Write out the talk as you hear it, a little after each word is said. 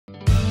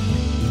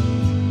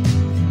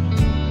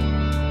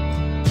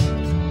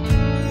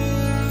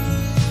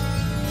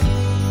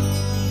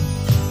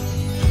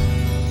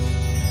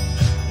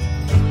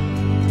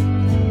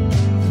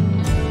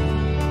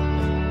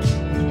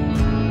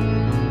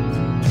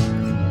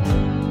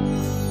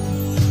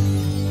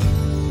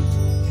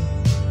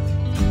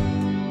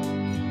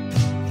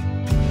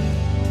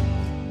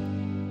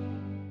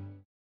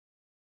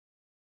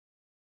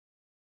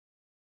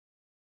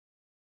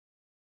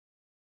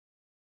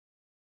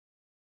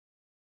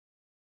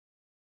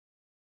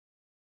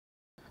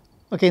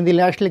Okay, in the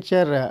last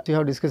lecture we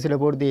have discussed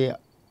about the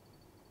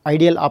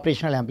ideal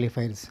operational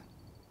amplifiers.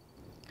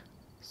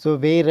 So,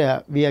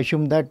 where we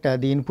assume that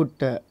the input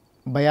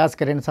bias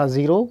currents are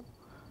 0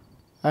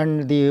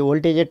 and the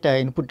voltage at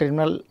input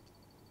terminal,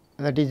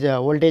 that is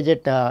voltage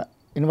at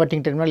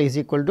inverting terminal is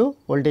equal to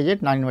voltage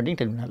at non inverting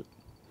terminal.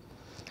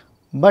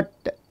 But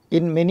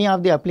in many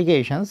of the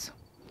applications,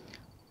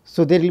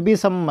 so there will be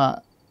some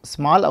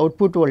small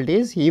output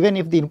voltage even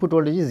if the input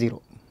voltage is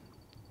 0,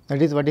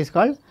 that is what is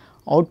called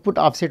output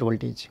offset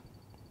voltage.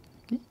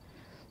 Okay.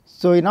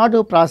 So, in order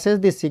to process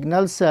the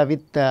signals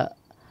with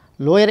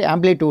lower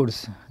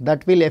amplitudes,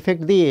 that will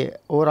affect the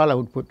overall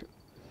output.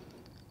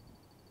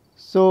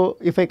 So,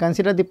 if I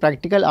consider the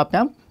practical op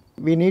amp,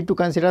 we need to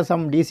consider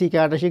some DC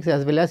characteristics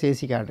as well as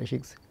AC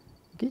characteristics.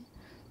 Okay.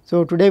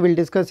 So, today we will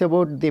discuss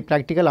about the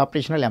practical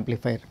operational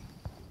amplifier.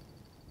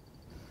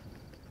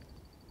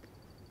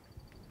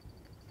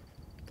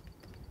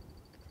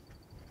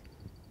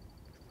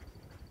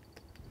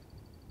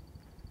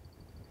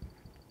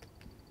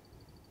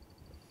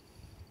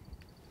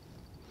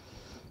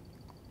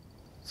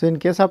 So, in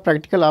case of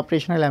practical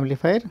operational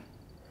amplifier,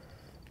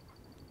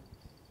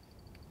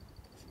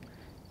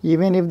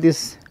 even if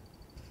this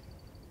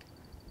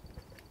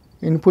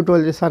input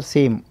voltages are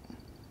same,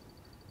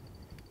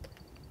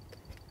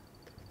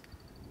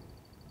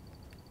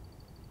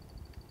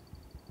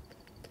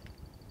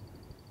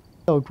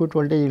 the output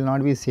voltage will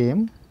not be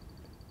same.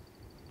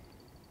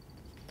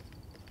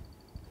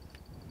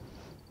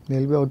 There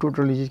will be output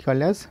voltage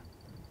called as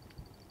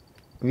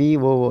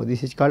VOO.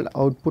 This is called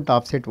output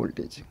offset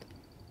voltage.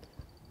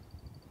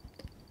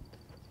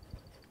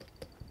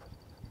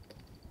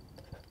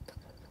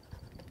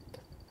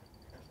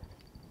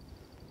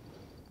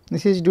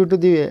 This is due to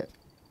the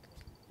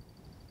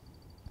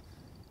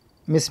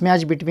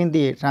mismatch between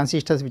the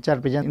transistors which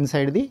are present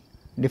inside the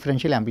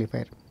differential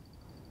amplifier.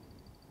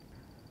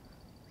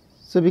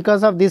 So,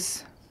 because of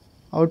this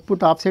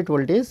output offset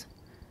voltage,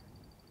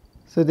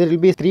 so there will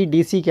be 3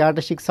 DC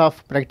characteristics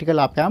of practical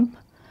op amp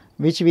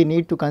which we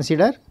need to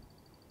consider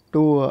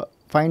to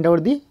find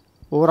out the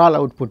overall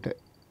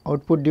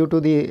output due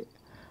to the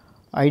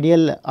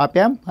ideal op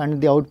amp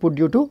and the output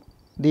due to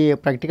the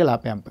practical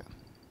op amp.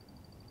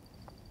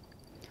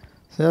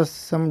 So,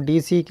 some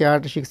DC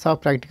characteristics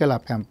of practical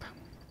op amp.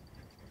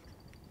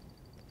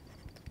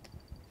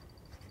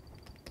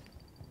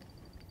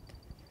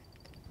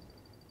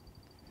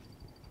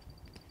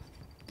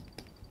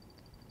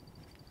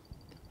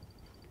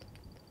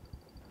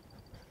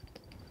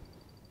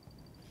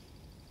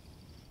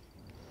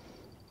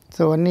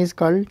 So, one is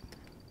called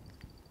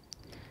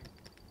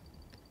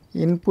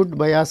input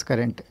bias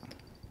current.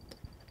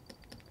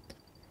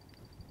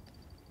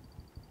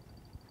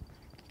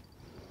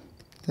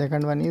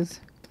 Second one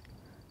is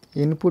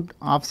input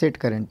offset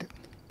current.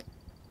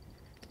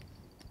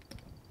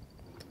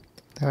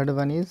 Third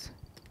one is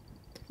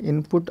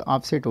input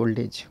offset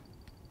voltage.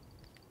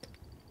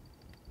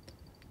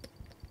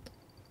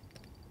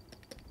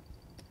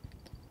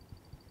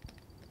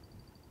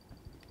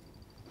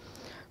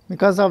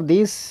 Because of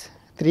these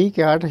 3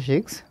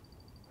 characteristics,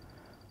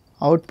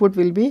 output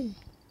will be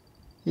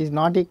is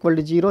not equal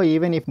to 0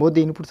 even if both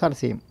the inputs are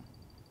same.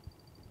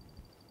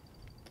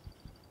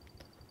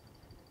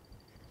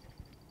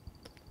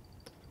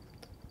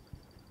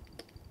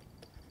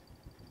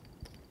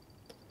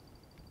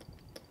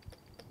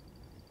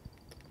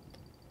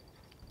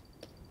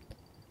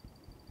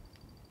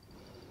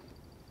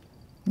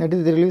 That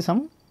is, there will be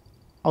some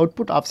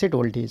output offset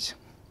voltage.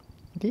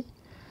 Okay.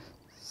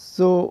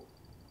 So,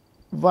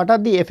 what are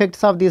the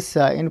effects of this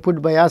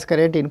input bias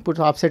current, input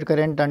offset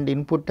current and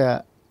input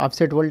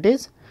offset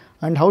voltage,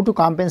 and how to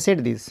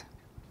compensate this?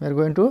 We are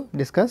going to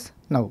discuss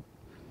now.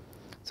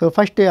 So,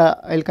 first I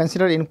will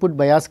consider input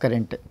bias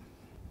current.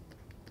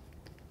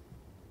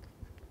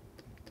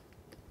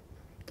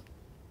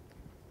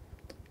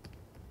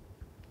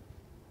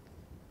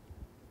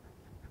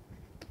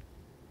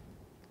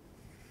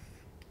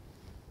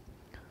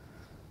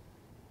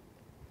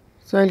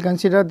 So, I will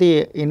consider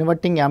the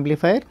inverting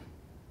amplifier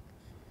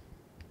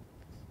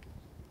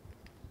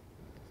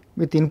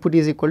with input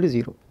is equal to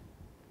 0.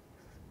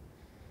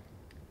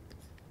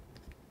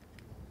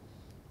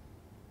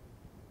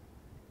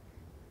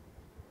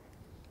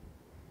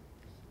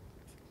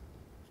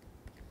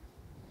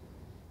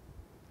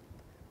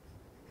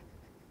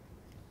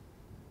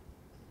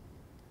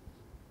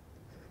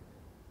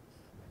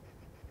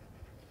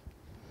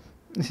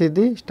 This is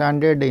the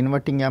standard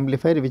inverting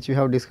amplifier which we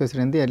have discussed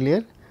in the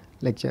earlier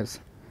lectures.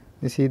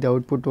 This is the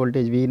output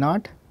voltage V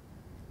naught,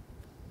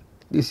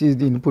 this is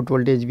the input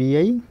voltage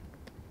Vi,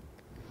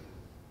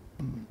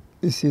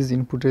 this is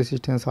input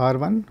resistance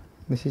R1,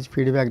 this is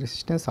feedback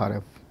resistance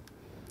Rf.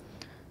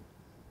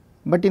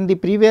 But in the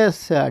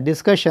previous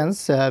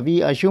discussions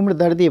we assumed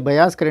that the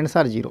bias currents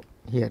are 0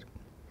 here,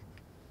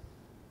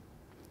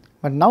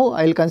 but now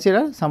I will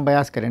consider some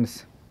bias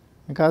currents,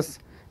 because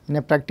in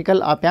a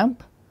practical op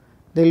amp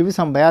there will be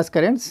some bias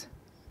currents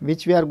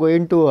which we are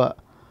going to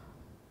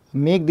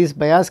make this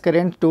bias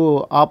current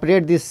to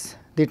operate this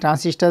the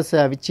transistors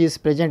which is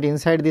present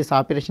inside this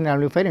operational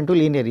amplifier into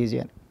linear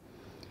region.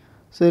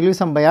 So, there will be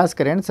some bias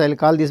currents. I will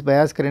call this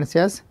bias currents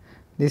as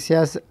this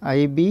as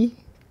IB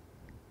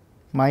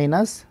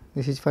minus,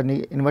 this is for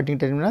inverting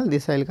terminal,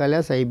 this I will call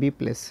as IB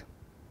plus.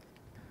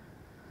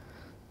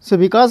 So,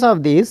 because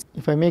of this,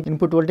 if I make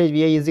input voltage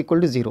Vi is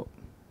equal to 0,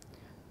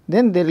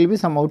 then there will be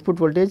some output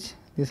voltage.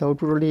 This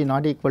output voltage is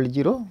not equal to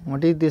 0.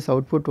 What is this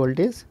output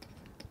voltage?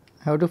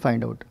 I have to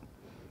find out.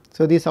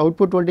 So, this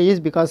output voltage is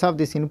because of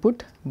this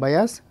input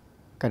bias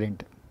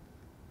current.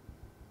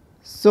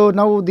 So,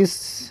 now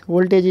this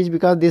voltage is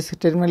because this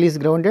terminal is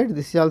grounded,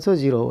 this is also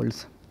 0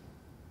 volts,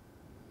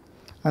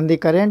 and the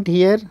current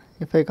here,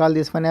 if I call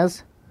this one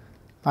as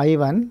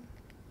I1.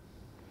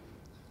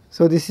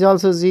 So, this is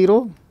also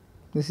 0,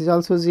 this is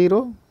also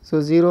 0.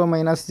 So, 0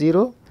 minus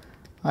 0,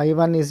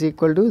 I1 is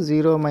equal to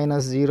 0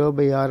 minus 0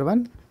 by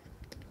R1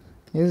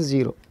 is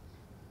 0,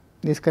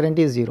 this current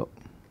is 0.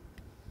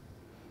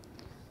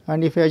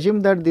 And if I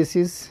assume that this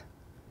is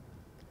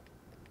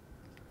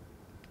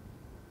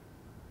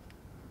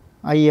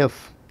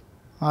IF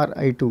or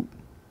I2,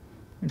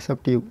 it is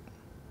up to you.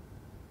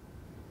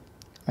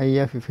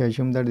 IF, if I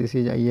assume that this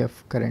is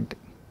IF current,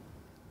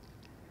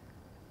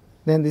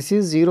 then this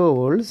is 0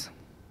 volts,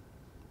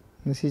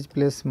 this is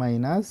plus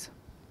minus.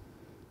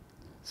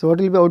 So, what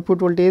will be output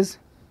voltage?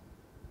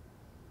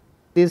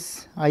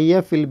 This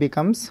IF will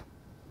becomes,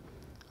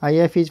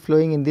 IF is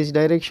flowing in this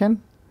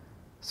direction.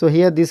 So,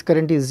 here this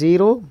current is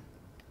 0.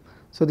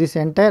 So, this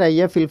entire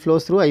IF will flow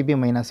through IB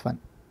minus 1,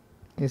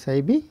 is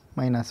IB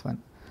minus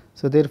 1.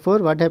 So, therefore,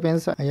 what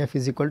happens? IF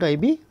is equal to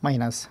IB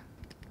minus.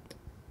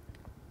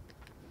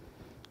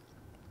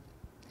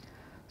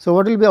 So,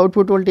 what will be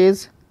output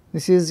voltage?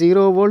 This is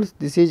 0 volts,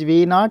 this is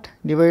V naught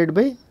divided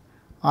by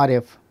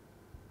RF,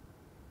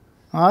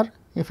 or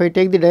if I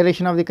take the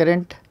direction of the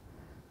current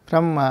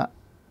from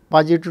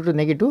positive to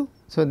negative.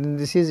 So, then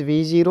this is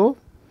V0.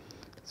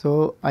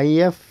 So,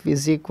 IF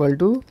is equal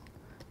to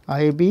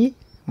IB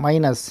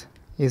minus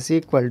is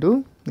equal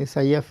to this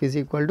IF is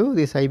equal to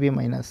this IB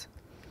minus,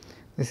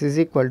 this is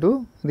equal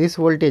to this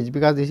voltage,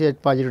 because this is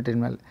at positive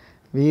terminal,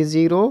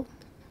 V0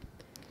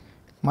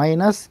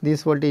 minus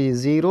this voltage is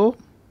 0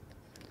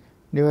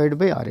 divided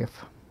by RF.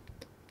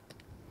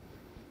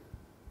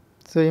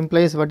 So,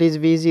 implies what is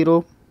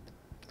V0?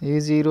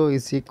 V0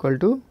 is equal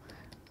to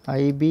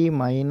IB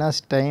minus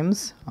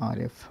times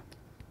RF.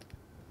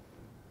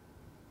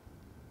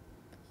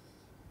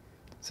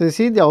 So, you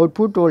see the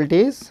output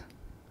voltage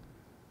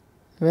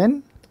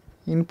when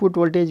input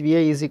voltage Vi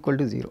is equal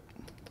to 0.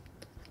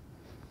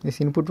 This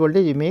input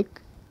voltage you make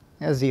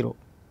as 0.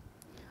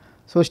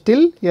 So,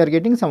 still you are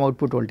getting some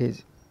output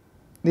voltage.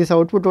 This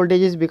output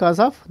voltage is because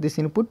of this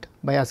input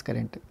bias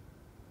current.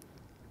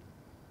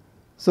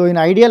 So, in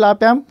ideal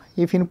op amp,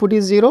 if input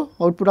is 0,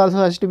 output also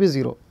has to be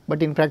 0,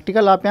 but in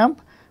practical op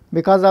amp,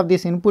 because of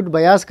this input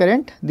bias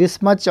current,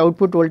 this much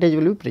output voltage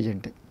will be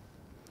present.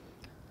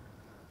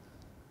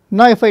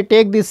 Now, if I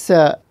take this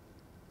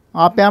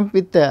op amp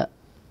with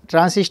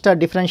transistor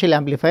differential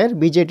amplifier,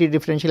 BJT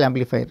differential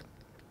amplifier,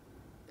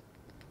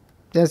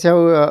 just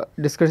have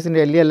discussed in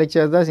the earlier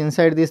lectures that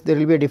inside this there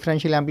will be a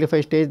differential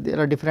amplifier stage, there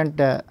are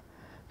different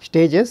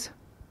stages,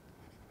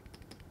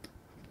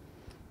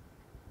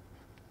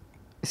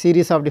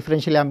 series of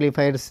differential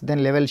amplifiers,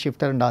 then level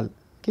shifter and all.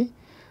 Okay.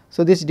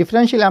 So, this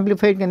differential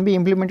amplifier can be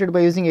implemented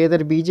by using either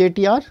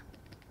BJT or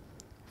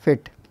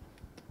FET.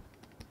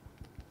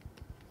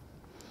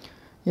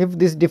 If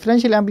this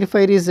differential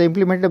amplifier is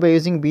implemented by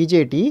using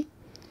BJT,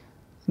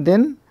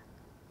 then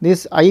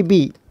this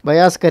IB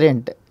bias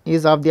current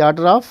is of the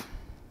order of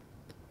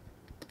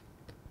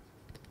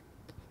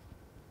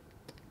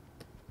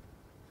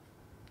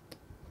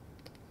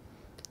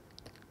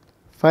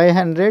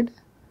 500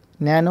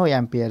 nano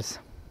amperes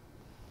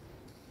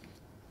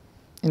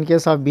in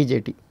case of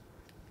BJT.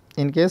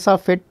 In case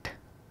of FET,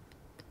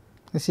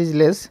 this is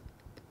less,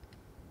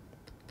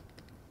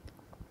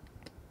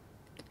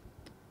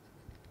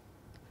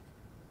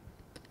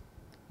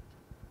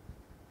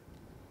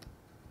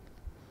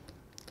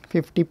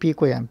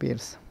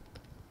 picoamperes.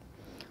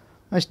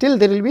 Still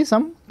there will be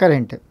some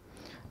current.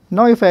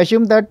 Now, if I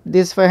assume that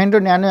this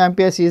 500 nano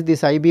amperes is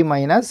this IB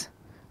minus,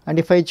 and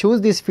if I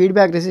choose this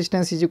feedback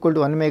resistance is equal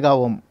to 1 mega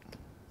ohm,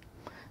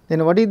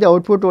 then what is the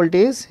output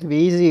voltage?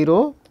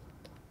 V0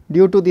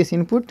 due to this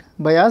input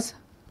bias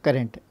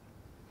current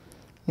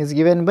is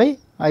given by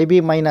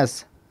IB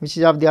minus, which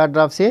is of the order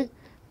of say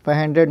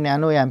 500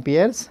 nano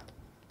amperes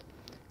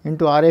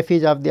into RF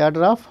is of the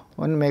order of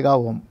 1 mega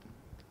ohm.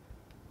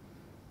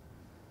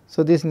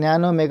 So, this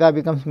nano mega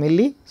becomes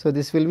milli. So,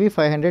 this will be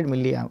 500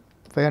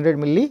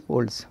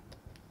 millivolts.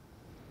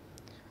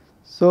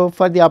 So,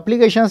 for the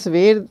applications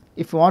where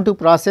if you want to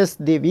process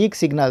the weak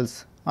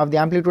signals of the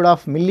amplitude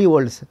of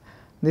millivolts,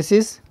 this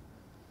is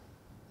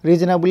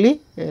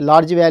reasonably a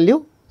large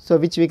value. So,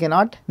 which we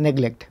cannot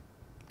neglect.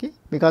 Okay.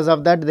 Because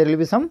of that there will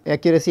be some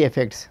accuracy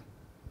effects.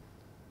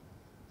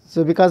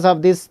 So, because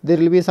of this there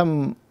will be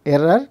some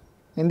error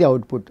in the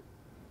output.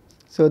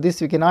 So,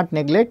 this we cannot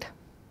neglect.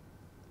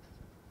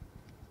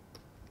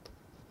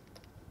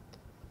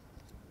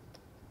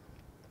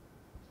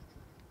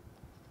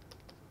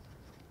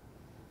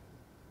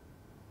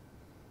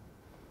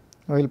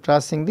 while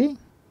processing the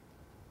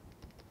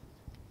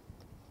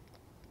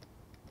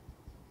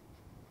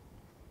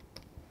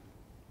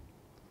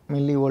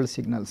millivolt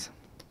signals.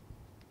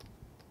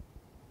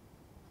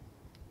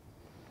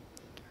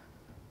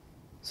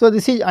 So,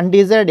 this is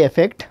undesired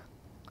effect.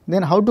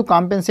 Then how to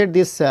compensate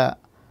this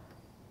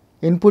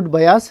input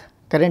bias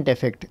current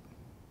effect?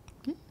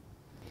 Okay.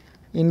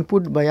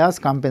 Input bias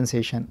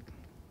compensation.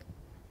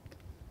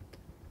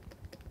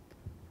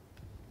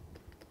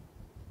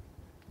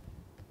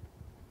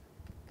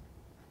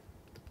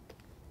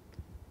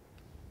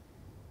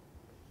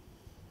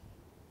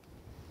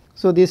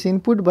 So, this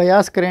input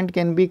bias current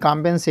can be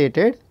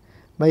compensated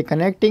by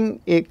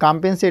connecting a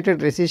compensated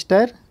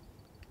resistor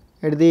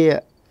at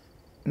the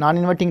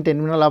non-inverting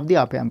terminal of the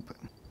op amp.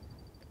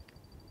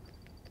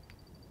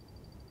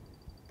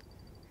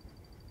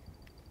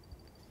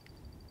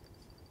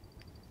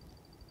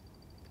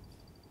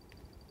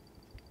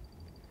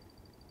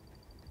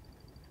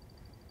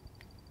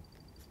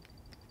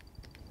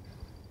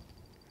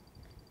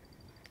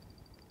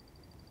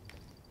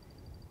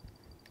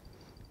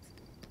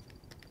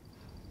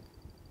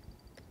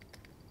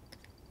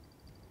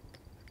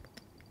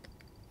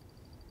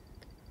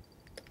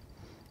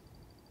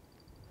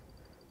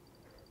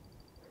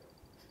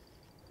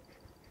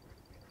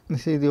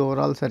 This is the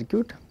overall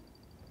circuit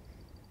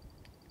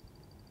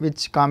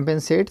which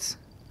compensates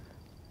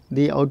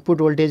the output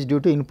voltage due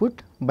to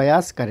input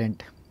bias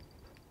current.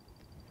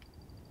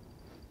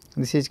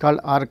 This is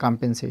called R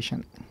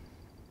compensation.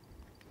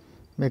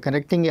 By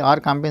connecting a R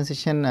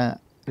compensation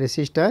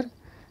resistor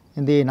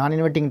in the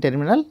non-inverting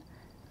terminal,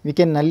 we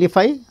can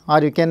nullify or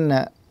we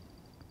can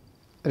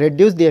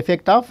reduce the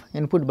effect of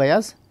input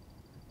bias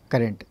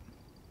current.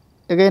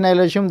 Again, I will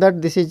assume that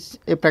this is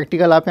a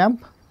practical op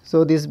amp.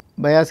 So, this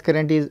bias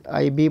current is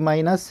IB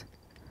minus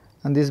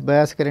and this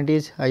bias current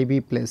is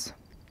IB plus.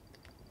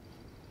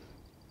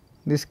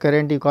 This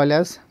current you call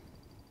as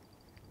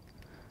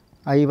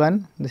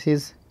I1, this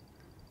is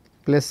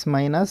plus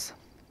minus,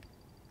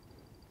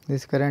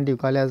 this current you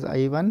call as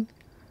I1,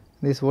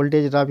 this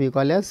voltage drop you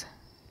call as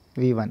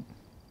V1,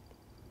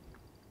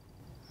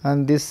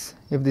 and this,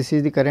 if this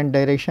is the current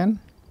direction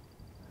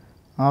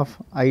of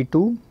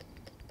I2,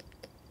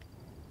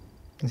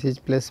 this is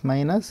plus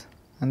minus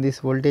and this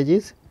voltage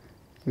is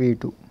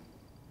V2,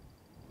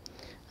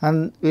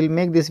 and we will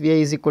make this Vi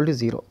is equal to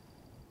 0.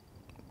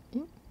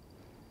 Okay.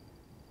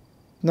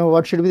 Now,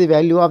 what should be the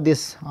value of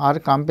this R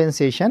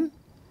compensation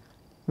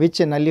which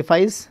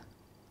nullifies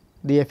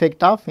the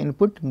effect of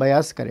input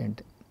bias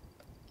current?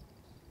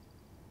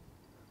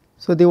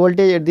 So, the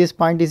voltage at this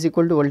point is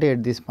equal to voltage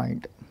at this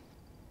point.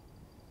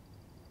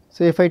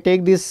 So, if I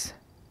take this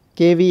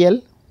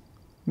KVL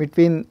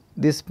between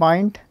this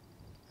point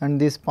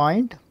and this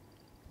point,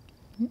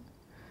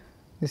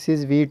 this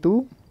is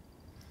V2,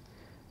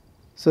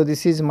 so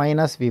this is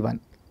minus V1.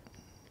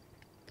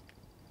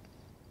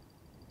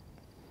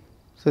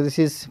 So, this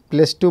is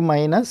plus to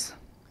minus,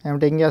 I am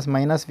taking as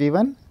minus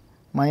V1,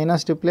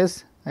 minus to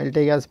plus, I will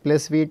take as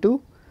plus V2,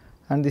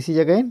 and this is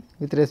again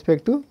with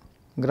respect to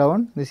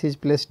ground, this is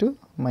plus to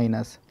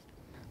minus.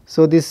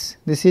 So, this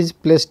is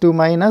plus to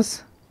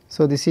minus,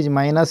 so this is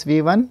minus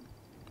V1,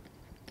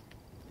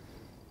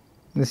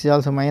 this is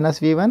also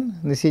minus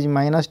V1, this is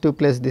minus to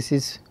plus, this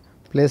is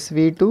plus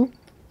V2,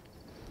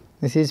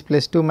 this is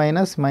plus 2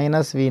 minus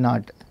minus V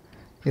naught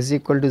is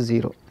equal to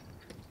 0,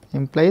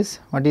 implies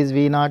what is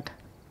V naught?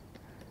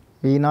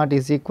 V naught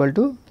is equal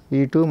to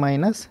V2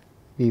 minus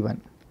V1.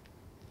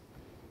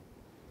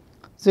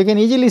 So, you can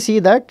easily see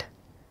that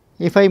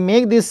if I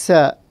make this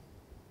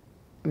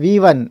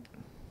V1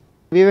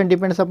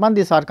 depends upon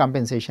this R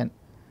compensation.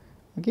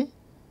 Okay.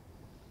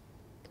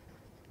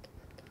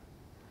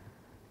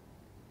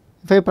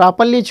 If I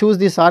properly choose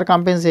this R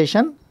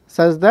compensation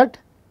such that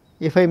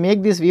if I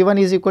make this V1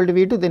 is equal to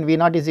V2, then V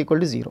naught is equal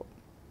to 0.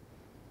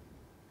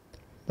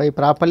 By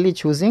properly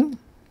choosing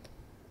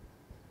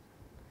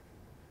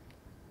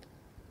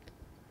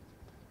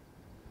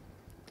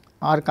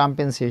R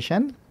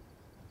compensation,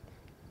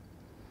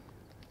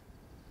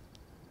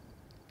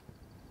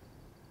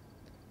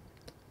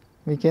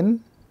 we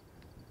can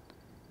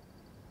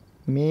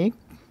make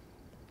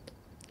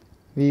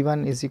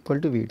V1 is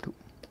equal to V2,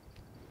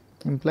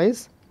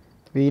 implies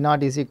V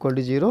naught is equal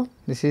to 0.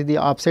 This is the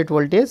offset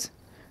voltage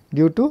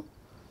due to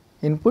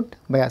input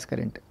bias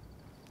current.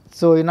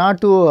 So, in order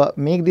to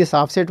make this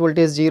offset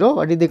voltage 0,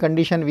 what is the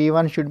condition?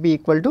 V1 should be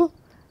equal to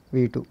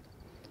V2.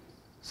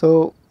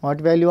 So, what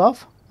value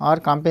of R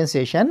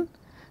compensation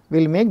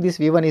will make this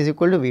V1 is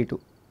equal to V2,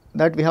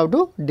 that we have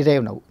to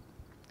derive now.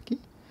 Okay.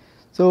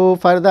 So,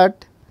 for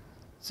that,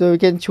 so we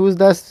can choose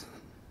this.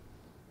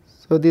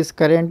 So, this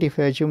current, if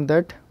I assume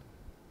that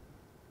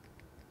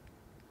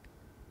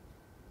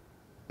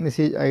this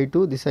is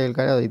I2, this I will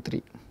call as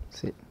I3,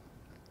 say.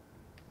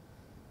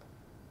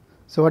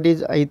 So, what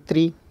is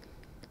I3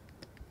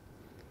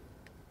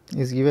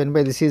 is given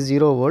by, this is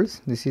 0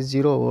 volts, this is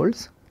 0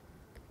 volts,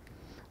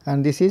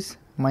 and this is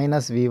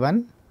minus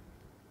V1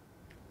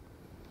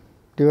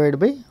 divided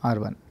by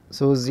R1.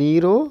 So,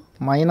 0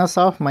 minus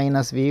of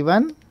minus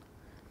V1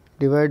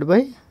 divided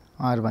by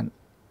R1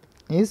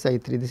 is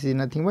I3. This is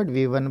nothing but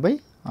V1 by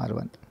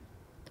R1.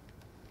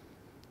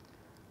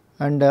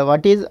 And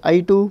what is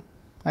I2?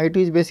 I2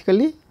 is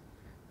basically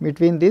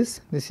between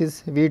this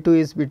is V2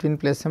 is between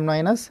plus and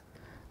minus,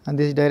 and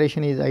this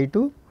direction is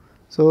I2.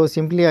 So,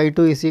 simply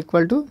I2 is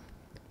equal to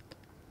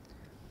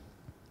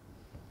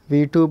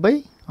V2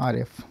 by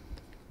Rf.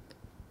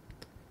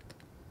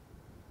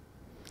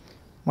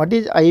 What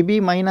is IB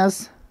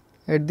minus?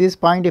 At this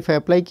point, if I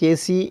apply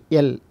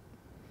KCL,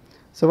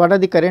 so what are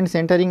the currents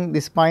entering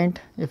this point?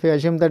 If I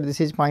assume that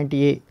this is point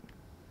A,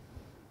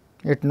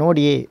 at node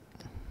A,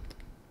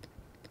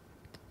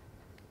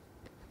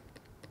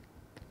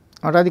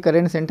 what are the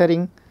currents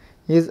entering?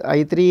 Is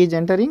I3 is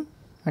entering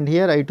and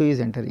here I2 is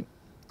entering.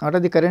 What are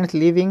the currents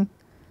leaving?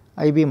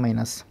 IB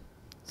minus.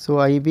 So,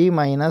 IB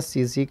minus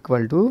is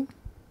equal to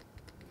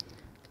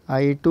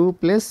I2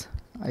 plus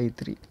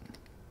I3.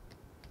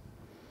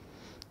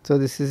 So,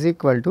 this is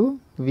equal to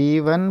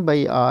V1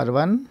 by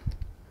R1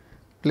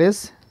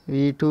 plus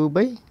V2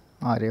 by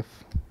Rf.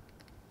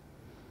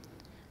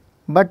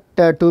 But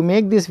to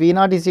make this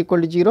V0 is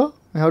equal to 0,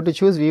 we have to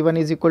choose V1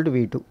 is equal to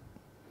V2.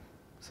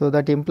 So,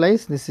 that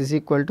implies this is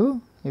equal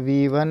to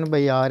V1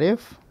 by Rf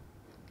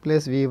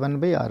plus V1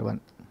 by R1.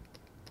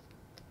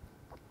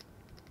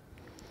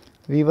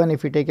 V1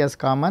 if we take as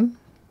common,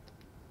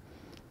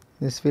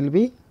 this will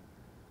be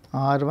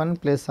R1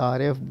 plus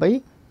Rf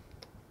by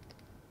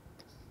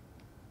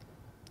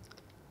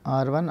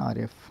R1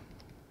 Rf.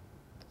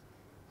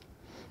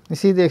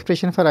 This is the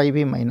expression for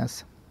IB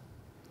minus.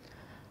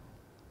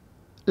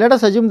 Let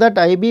us assume that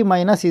IB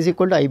minus is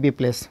equal to IB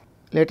plus.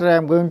 Later I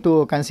am going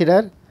to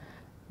consider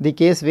the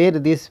case where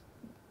this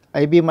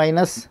IB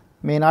minus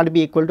may not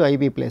be equal to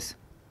IB plus.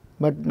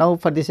 But now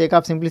for the sake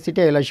of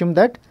simplicity, I will assume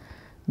that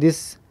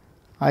this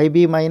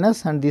IB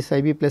minus and this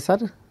IB plus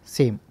are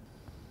same.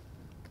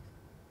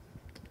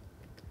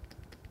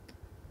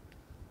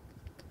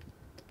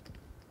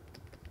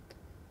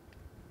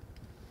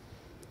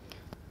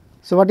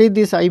 So, what is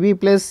this IB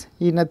plus?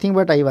 Is nothing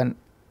but I1.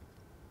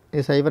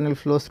 This I1 will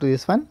flow through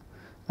this one.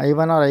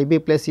 I1 or IB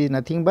plus is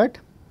nothing but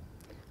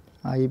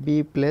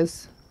IB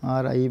plus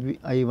or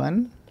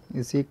I1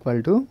 is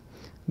equal to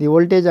the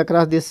voltage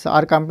across this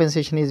R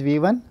compensation is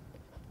V1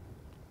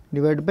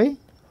 divided by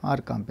R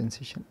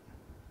compensation.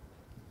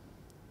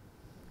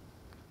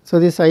 So,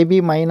 this IB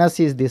minus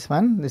is this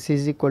one, this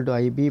is equal to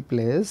IB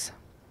plus,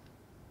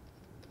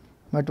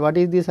 but what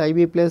is this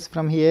IB plus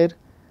from here?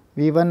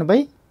 V1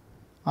 by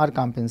R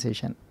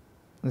compensation.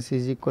 This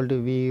is equal to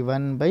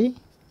V1 by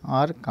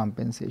R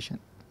compensation.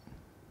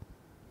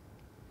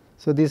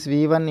 So, this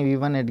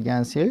V1 had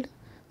cancelled.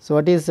 So,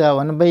 what is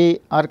 1 by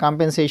R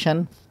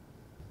compensation?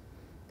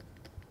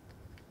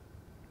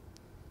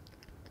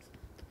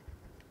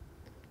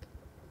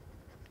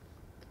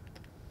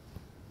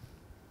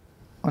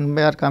 One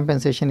by R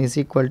compensation is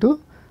equal to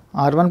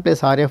R1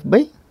 plus Rf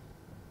by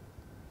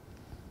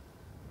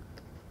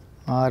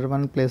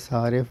R1 plus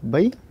Rf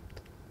by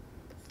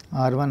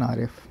R1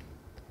 Rf,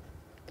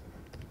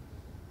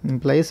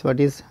 implies what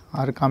is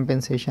R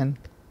compensation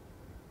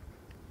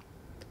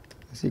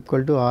is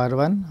equal to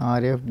R1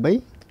 Rf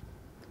by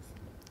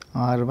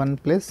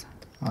R1 plus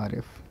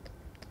Rf.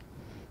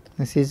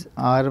 This is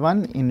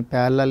R1 in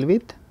parallel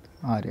with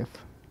Rf.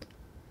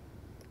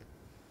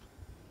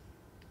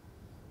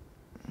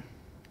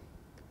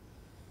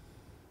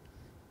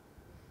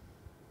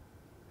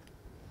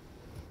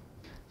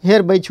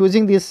 Here by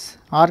choosing this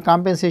R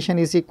compensation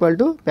is equal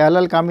to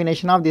parallel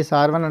combination of this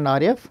R1 and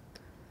Rf,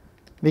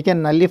 we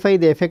can nullify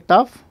the effect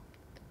of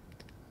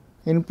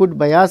input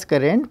bias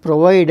current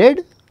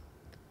provided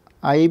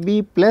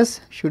IB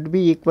plus should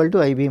be equal to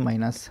IB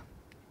minus.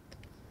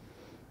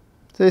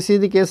 So, this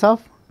is the case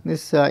of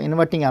this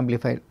inverting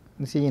amplifier.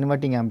 This is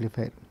inverting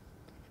amplifier.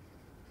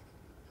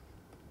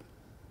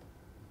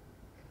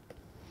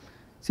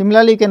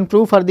 Similarly, you can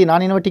prove for the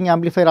non-inverting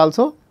amplifier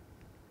also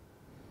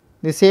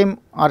the same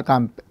R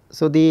comp.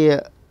 So,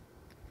 the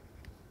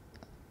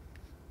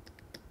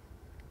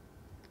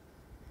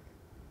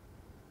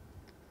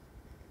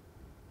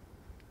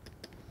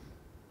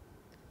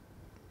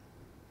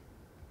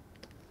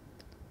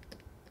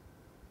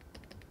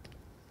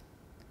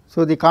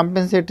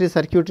compensatory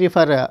circuitry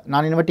for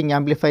non-inverting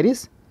amplifier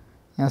is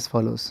as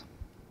follows.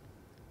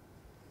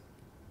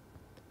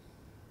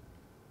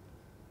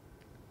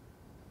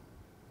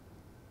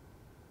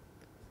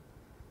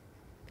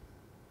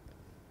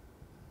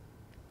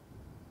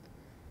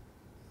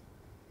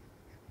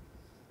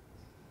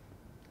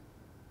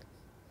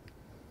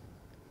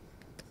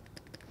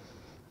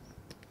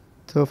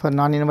 So, for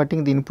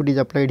non-inverting the input is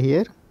applied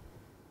here.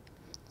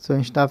 So,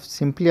 instead of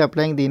simply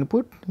applying the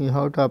input, you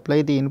have to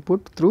apply the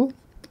input through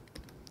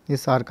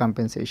this R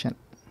compensation,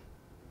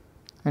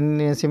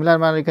 and in a similar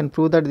manner you can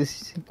prove that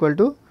this is equal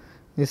to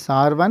this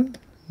R1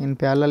 in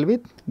parallel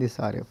with this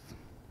Rf.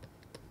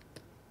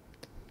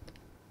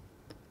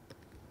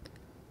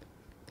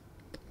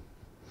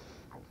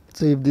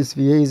 So, if this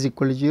Va is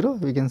equal to 0,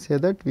 we can say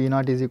that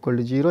V0 is equal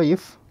to 0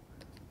 if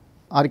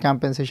R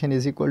compensation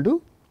is equal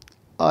to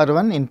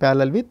R1 in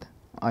parallel with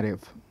Rf.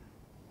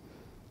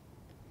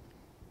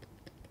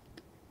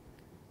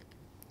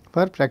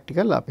 for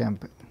practical op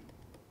amp.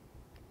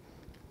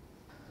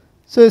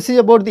 So, this is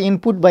about the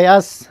input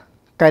bias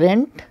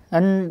current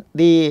and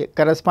the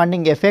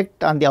corresponding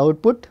effect on the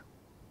output,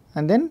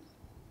 and then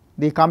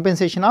the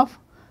compensation of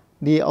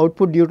the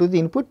output due to the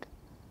input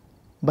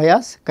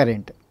bias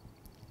current.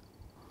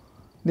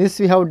 This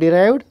we have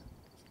derived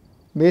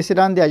based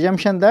on the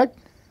assumption that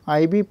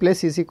IB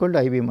plus is equal to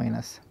IB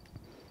minus,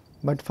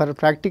 but for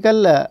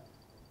practical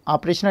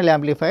operational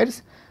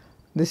amplifiers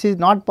this is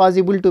not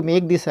possible to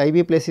make this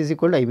IB plus is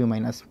equal to IB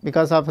minus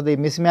because of the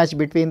mismatch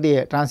between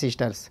the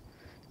transistors.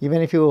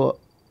 Even if you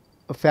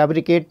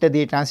fabricate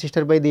the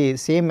transistor by the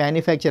same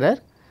manufacturer,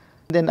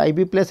 then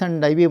IB plus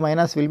and IB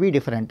minus will be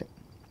different.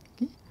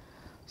 Okay.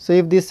 So,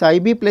 if this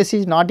IB plus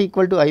is not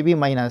equal to IB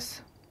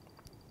minus,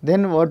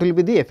 then what will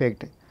be the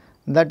effect?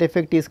 That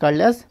effect is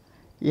called as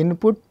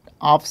input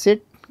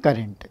offset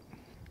current.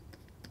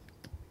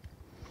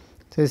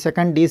 So, the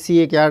second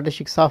DC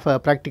characteristics of a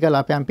practical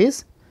op amp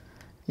is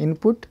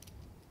input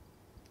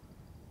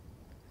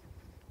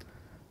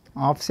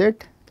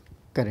offset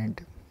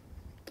current.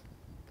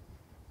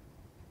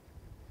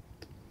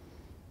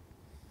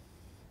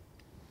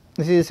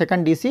 This is the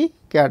second DC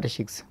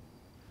characteristics.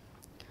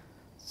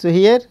 So,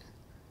 here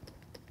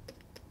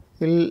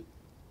we will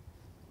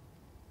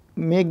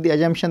make the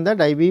assumption that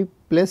IB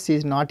plus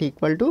is not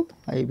equal to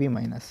IB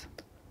minus.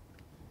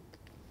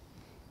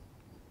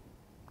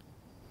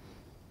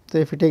 So,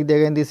 if you take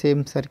again the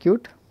same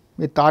circuit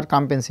with R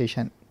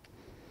compensation,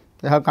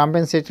 they have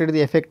compensated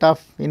the effect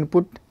of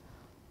input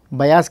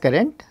bias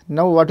current.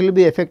 Now, what will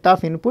be the effect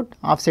of input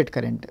offset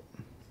current?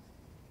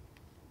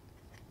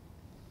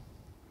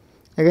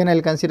 Again I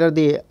will consider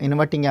the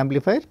inverting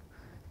amplifier.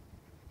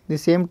 The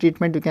same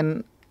treatment you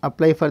can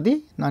apply for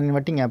the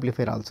non-inverting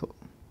amplifier also.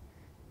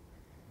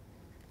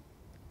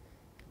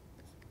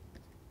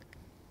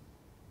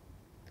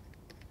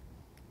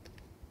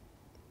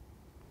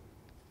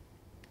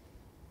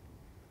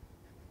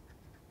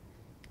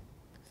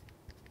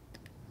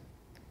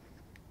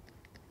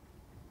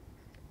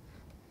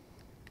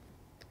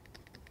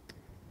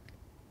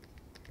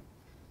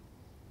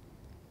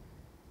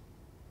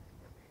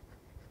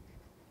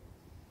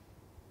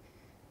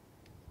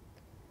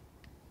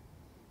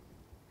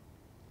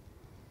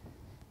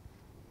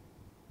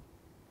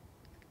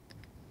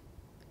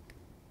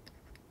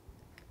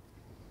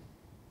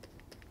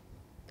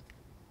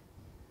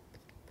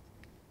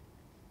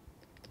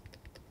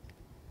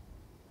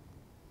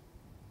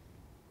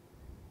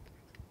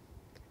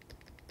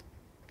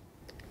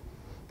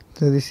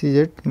 So, this is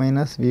at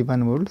minus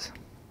V1 volts,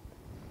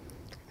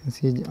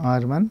 this is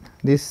R1,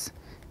 this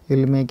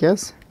will make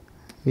as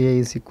Vi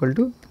is equal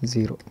to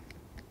 0.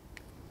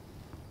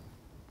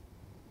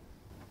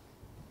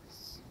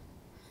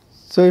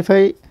 So, if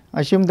I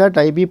assume that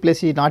IB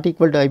plus is not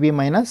equal to IB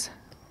minus,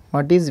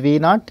 what is V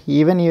naught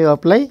even you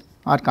apply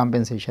R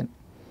compensation?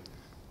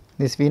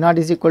 This V naught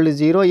is equal to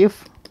 0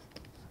 if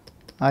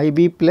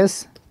IB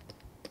plus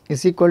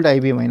is equal to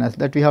IB minus,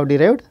 that we have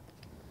derived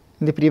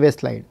in the previous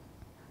slide.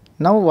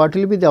 Now, what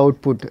will be the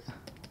output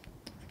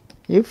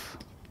if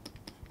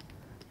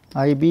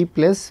IB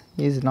plus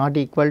is not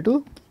equal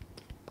to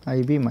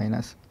IB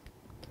minus?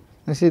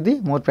 This is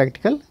the more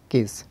practical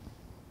case.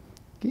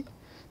 Okay.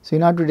 So,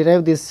 in order to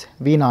derive this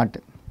V naught,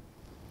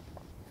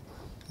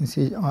 this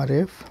is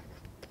RF,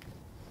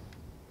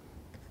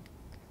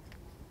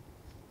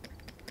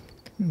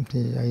 this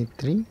is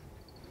I3,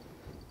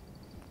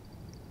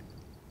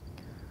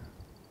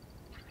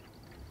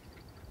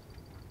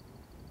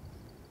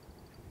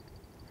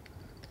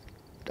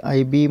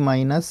 IB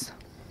minus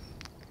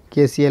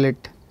KCL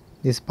at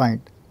this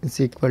point is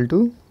equal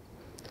to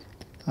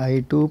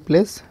I2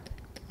 plus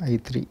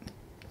I3.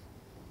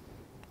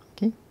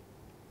 Okay.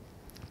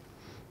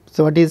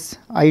 So, what is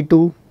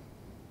I2?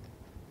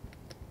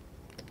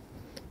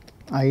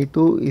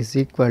 I2 is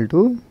equal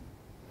to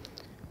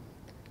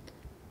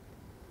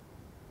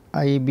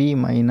IB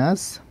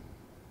minus,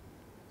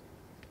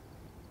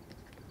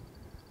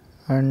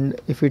 and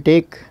if we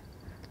take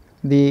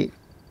the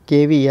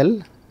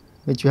KVL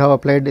which you have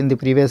applied in the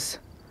previous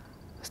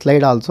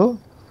slide also.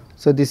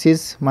 So, this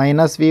is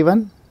minus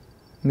V1,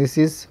 this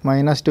is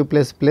minus 2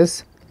 plus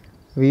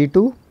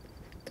V2,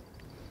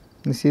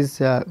 this is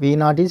V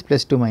naught is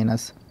plus 2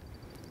 minus.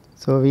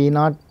 So, V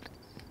naught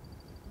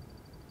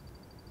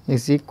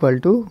is equal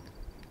to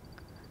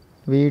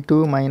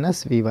V2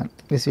 minus V1,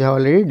 this we have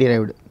already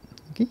derived.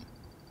 Okay.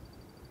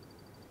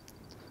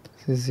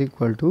 This is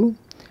equal to,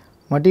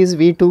 what is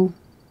V2?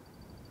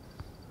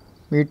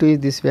 V2 is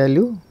this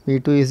value,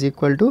 V2 is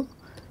equal to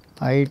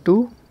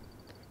I2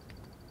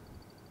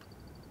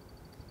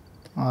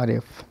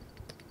 RF,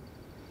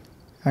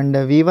 and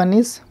V1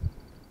 is,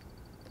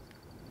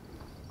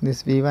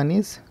 this V1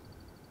 is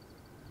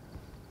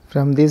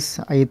from this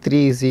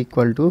I3 is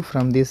equal to,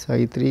 from this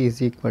I3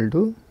 is equal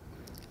to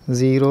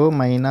 0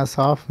 minus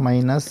of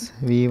minus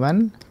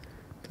V1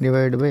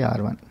 divided by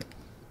R1,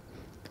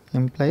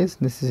 implies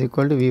this is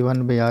equal to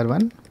V1 by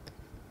R1,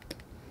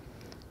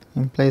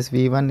 implies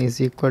V1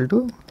 is equal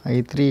to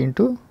I3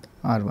 into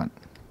R1.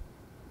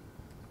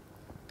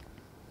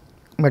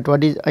 But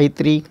what is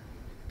I3?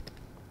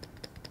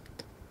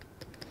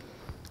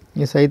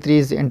 Yes, I3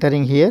 is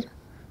entering here,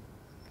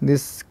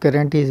 this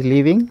current is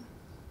leaving,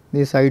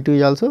 this I2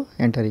 is also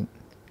entering.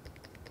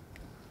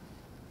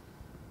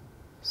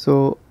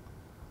 So,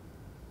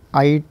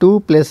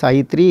 I2 plus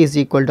I3 is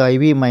equal to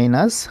IB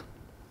minus,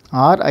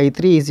 or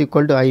I3 is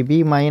equal to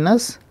IB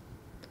minus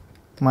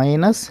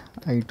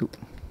I2.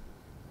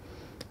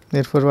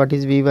 Therefore, what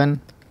is V1?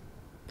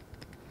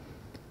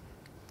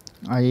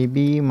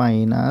 IB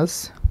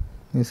minus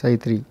this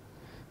I3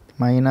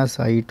 minus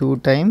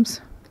I2 times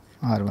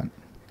R1.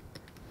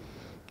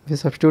 We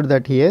substitute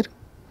that here,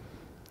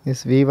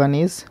 this V1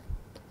 is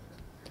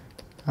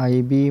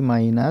IB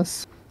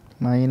minus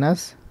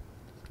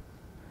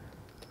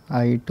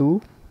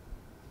I2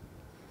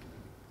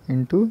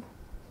 into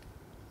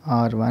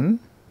R1,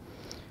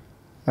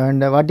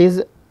 and what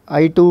is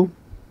I2?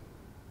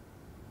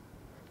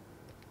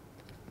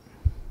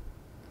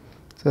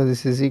 So,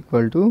 this is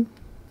equal to,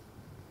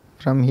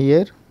 from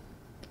here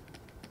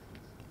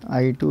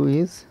I2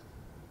 is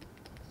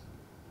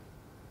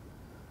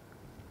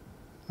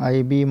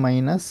IB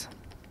minus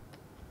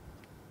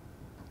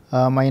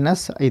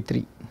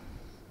I3.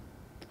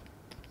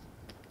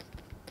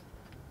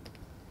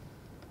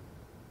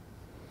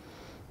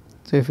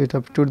 So, if you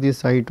substitute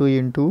this I2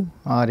 into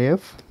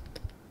RF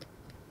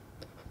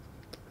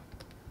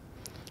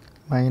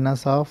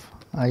minus of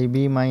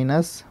IB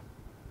minus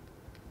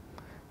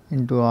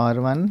into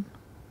R1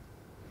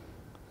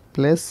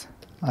 plus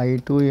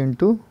I2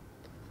 into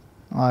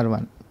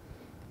R1,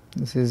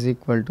 this is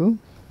equal to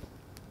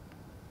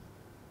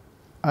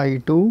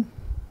I2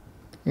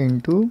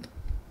 into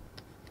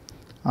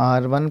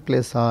R1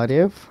 plus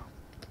RF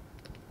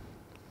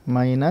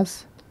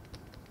minus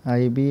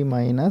IB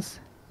minus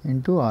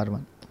into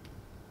R1.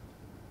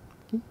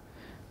 Okay.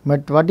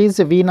 But what is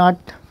V0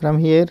 from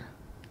here?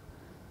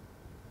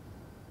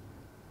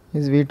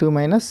 Is V2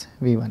 minus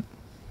V1.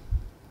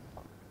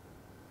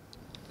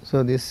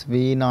 So, this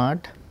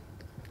V0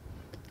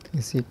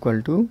 is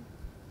equal to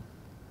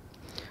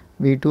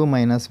V2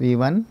 minus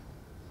V1,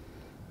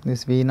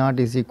 this V0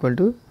 is equal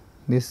to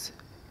this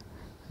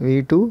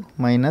V2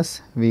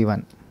 minus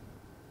V1.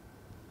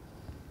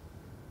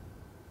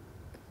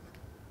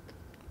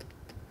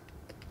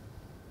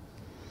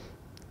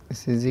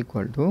 This is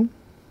equal to,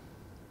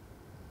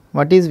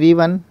 what is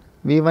V1?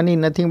 V1 is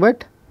nothing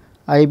but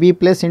IB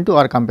plus into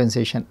R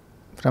compensation.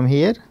 From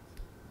here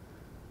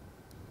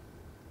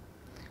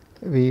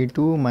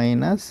V2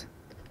 minus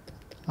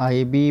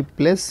IB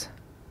plus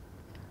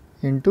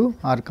into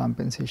R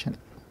compensation.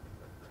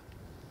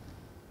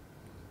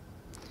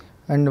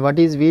 And what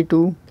is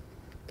V2?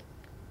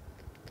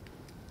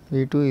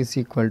 V2 is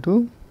equal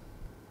to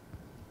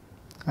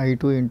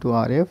I2 into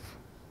RF,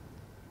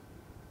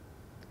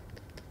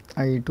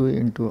 I2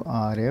 into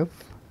RF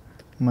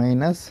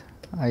minus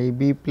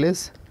IB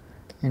plus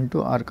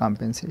into R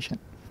compensation.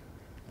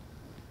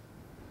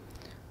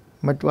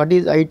 But what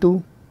is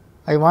I2?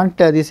 I want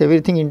this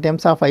everything in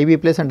terms of IB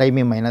plus and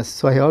IB minus.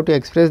 So, I have to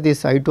express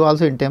this I2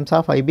 also in terms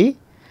of IB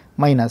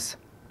minus.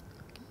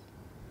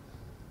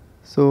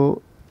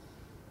 So,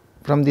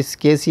 from this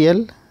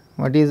KCL,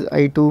 what is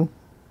I2?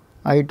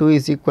 I2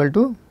 is equal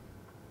to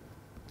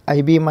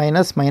IB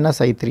minus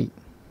I3.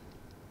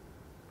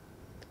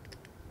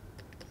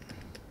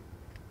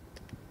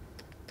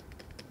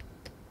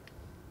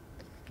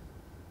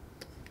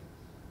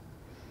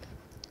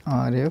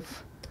 RF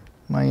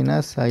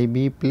minus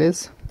IB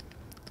plus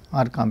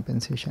R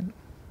compensation.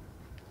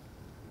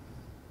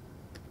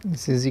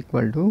 This is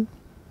equal to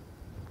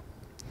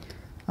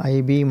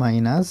IB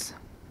minus,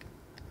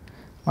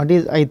 what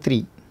is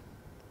I3?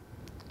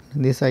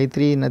 This I3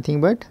 is nothing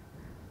but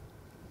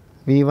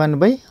V1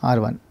 by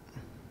R1.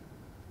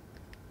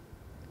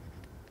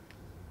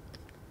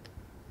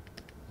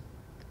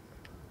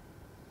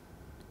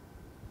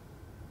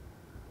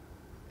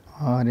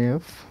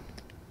 RF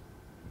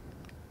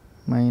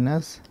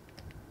minus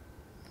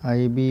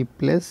IB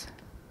plus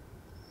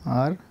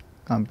R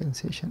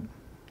compensation.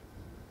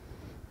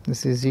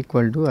 This is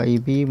equal to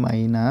IB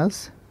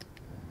minus,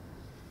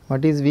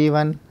 what is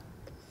V1?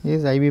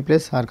 Is IB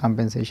plus R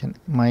compensation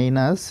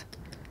minus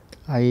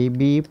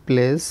IB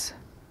plus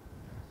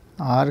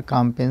R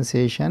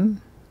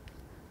compensation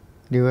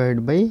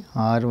divided by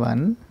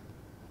R1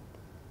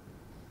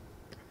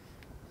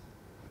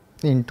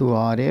 into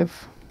RF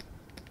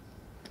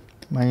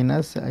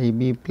minus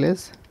IB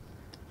plus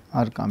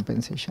R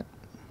compensation.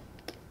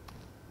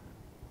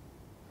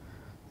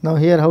 Now,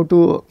 here how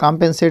to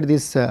compensate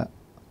this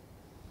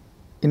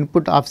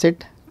input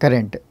offset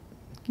current.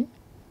 Okay.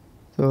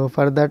 So,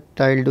 for that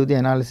I will do the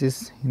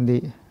analysis in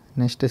the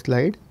next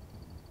slide.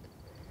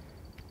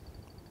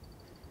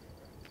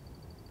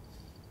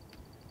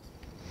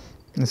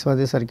 This was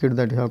the circuit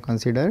that we have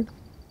considered.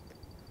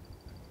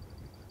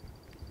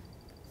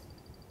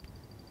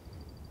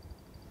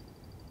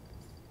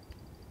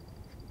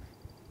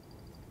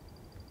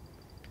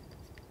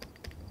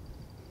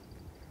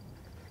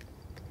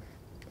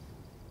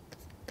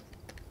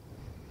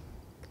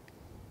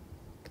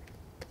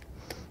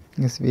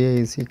 this Vi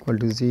is equal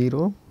to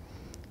 0.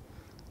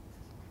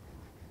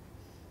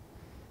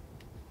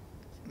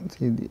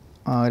 See the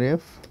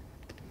Rf,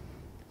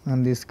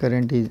 and this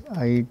current is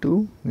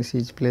I2, this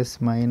is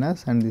plus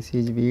minus, and this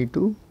is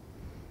V2.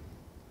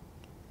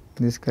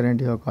 This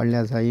current you have called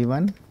as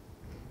I1,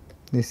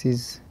 this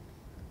is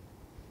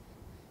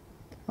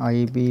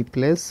IB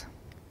plus.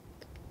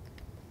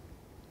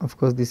 Of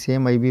course, the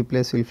same IB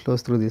plus will flow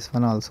through this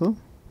one also.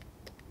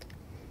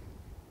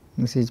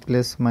 This is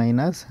plus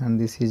minus, and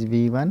this is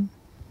V1,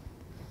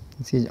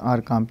 this is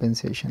R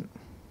compensation,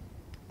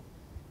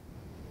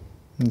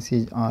 this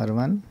is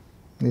R1.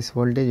 This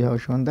voltage you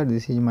have shown that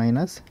this is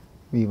minus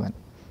V1,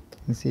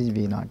 this is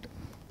V0.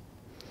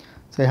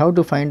 So, I have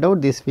to find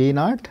out this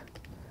V0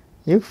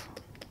 if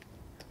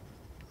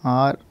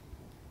R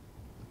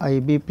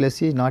IB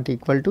plus is not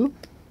equal to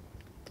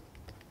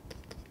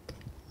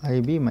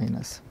IB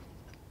minus.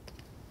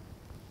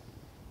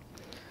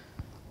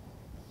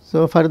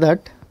 So, for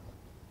that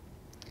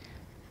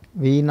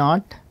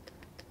V0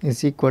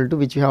 is equal to,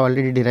 which we have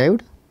already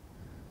derived.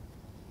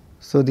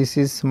 So, this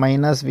is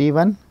minus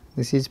V1,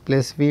 this is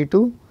plus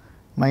V2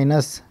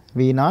 minus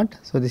V0.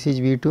 So, this is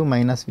V2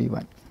 minus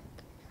V1.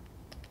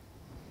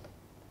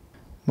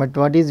 But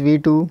what is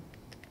V2?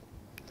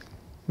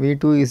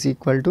 V2 is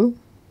equal to,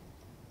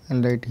 I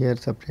will write here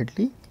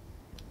separately,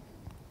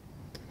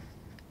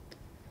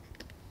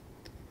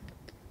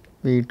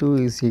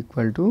 V2 is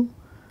equal to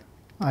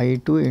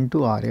I2 into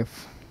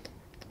Rf.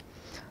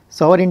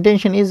 So, our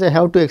intention is I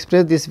have to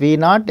express this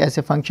V0 as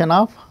a function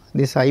of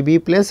this IB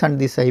plus and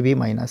this IB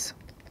minus.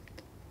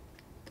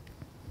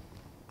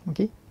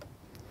 Okay.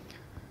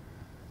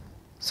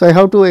 So, I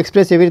have to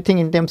express everything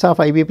in terms of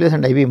IB plus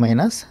and IB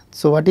minus.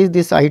 So, what is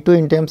this I2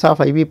 in terms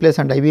of IB plus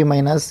and IB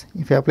minus?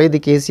 If I apply the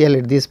KCL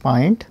at this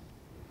point,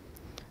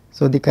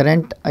 so the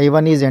current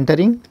I1 is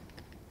entering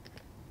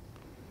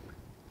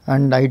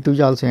and I2 is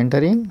also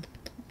entering,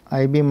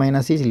 IB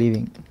minus is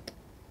leaving.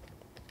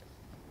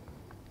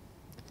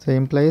 So,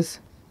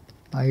 implies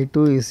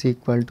I2 is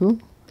equal to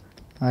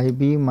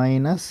IB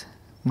minus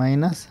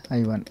minus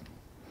I1.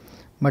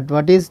 But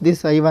what is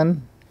this I1?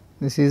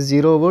 This is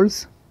 0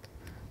 volts,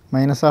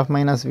 minus of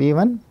minus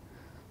V1.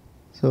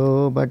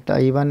 So, but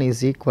I1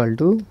 is equal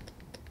to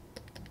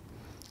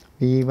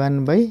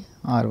V1 by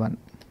R1.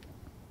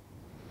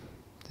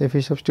 So, if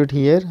we substitute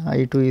here,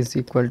 I2 is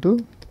equal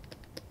to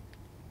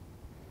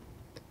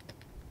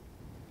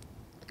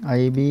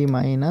IB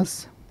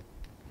minus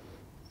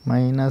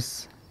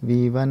minus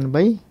V1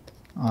 by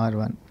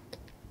R1.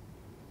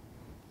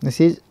 This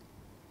is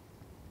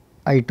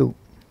I2,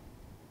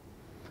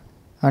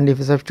 and if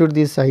you substitute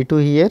this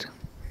I2 here,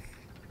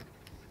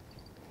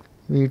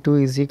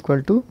 V2 is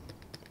equal to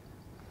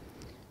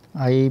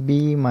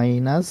IB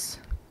minus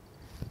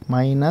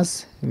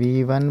minus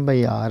V1 by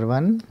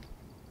R1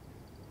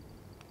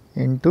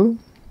 into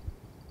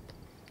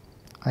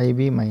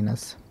IB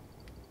minus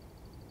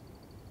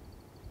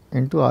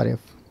into Rf.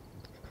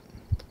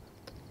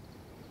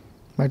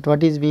 But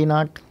what is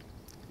V0?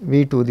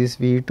 V2, this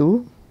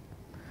V2,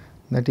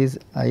 that is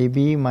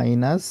IB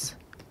minus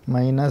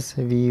minus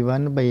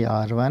V1 by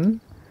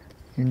R1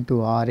 into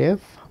Rf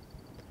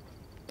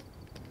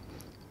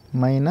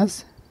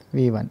minus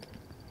V1.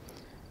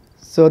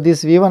 So,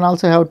 this V1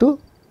 also have to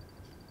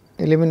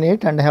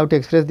eliminate, and I have to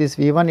express this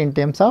V1 in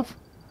terms of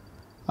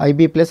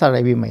IB plus or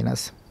IB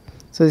minus.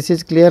 So, this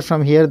is clear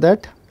from here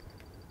that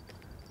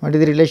what is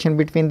the relation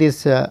between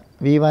this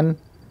V1,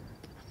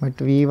 but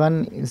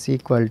V1 is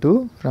equal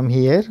to, from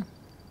here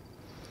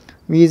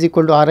V is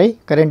equal to Ri,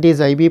 current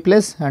is IB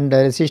plus and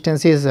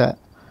resistance is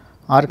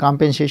R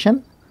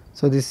compensation.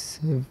 So, this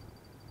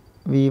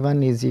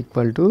V1 is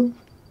equal to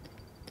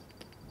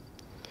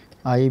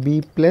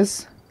IB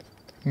plus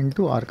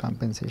into R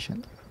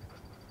compensation.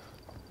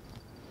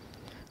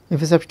 If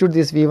you substitute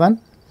this V1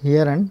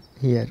 here and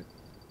here,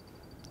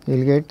 you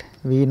will get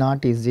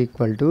V0 is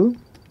equal to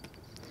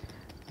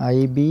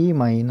IB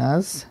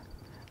minus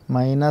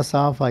minus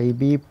of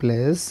IB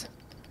plus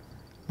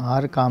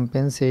R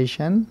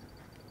compensation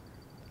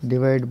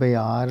divided by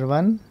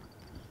R1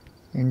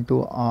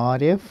 into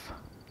Rf,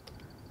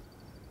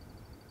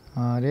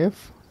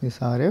 this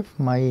Rf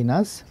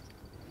minus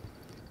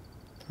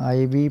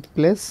IB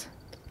plus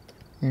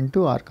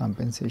into R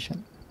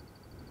compensation.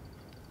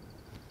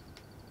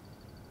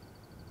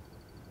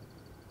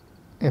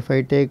 If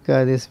I take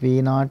this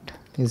V0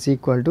 is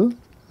equal to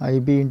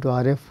IB into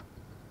Rf,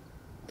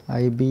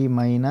 IB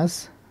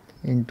minus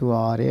into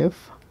Rf,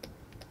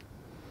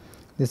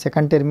 the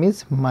second term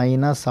is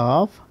minus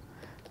of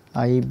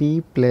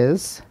IB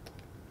plus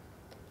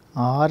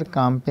R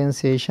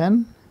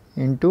compensation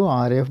into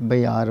Rf by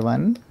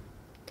R1,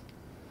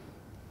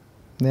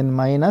 then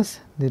minus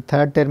the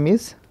third term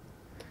is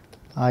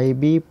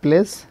IB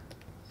plus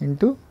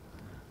into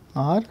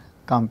R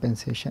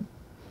compensation.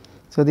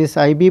 So, this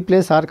IB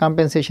plus R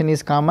compensation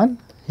is common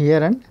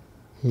here and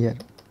here.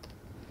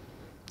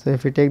 So,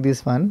 if we take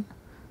this one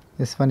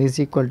is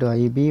equal to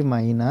IB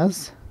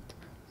minus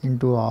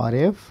into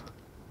Rf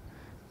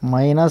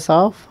minus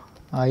of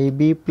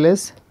IB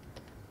plus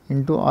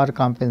into R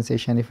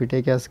compensation. If you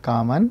take as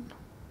common,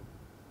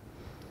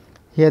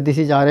 here this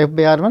is Rf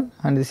by R1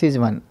 and this is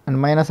 1 and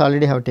minus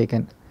already have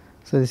taken.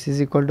 So, this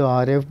is equal to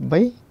Rf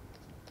by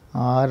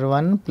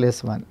R1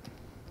 plus 1,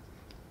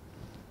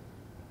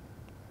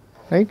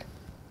 right.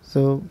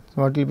 So,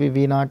 what will be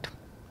V naught?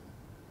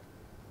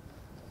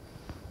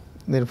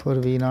 Therefore,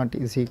 V naught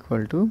is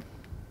equal to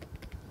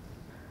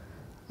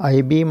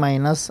IB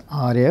minus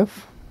Rf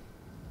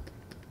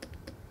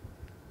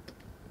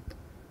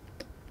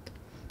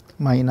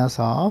minus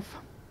of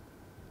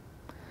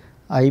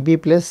IB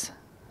plus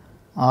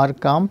R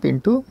comp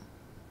into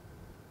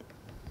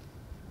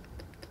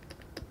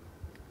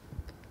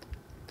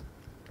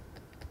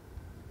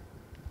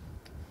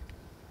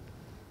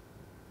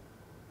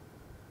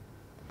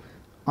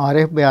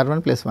Rf by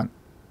R1 plus 1.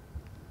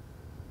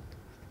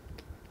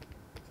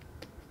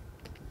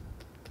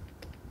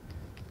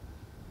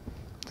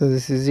 So,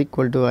 this is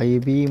equal to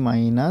IB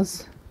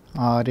minus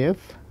Rf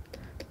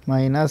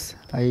minus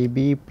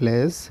IB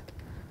plus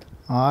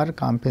R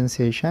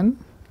compensation,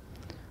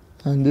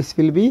 and this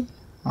will be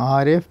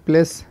Rf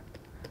plus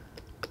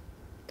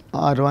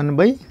R1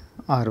 by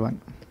R1.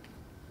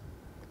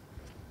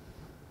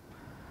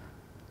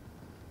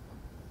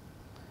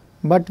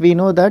 But we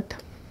know that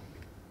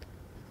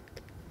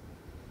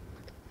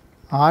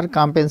R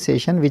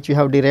compensation, which we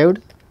have derived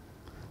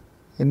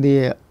in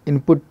the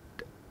input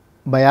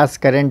bias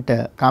current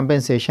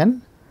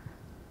compensation,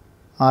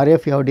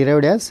 Rf we have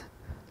derived as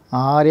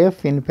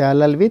Rf in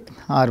parallel with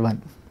R1,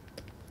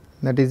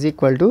 that is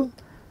equal to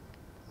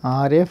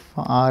Rf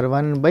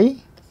R1 by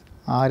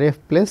Rf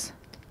plus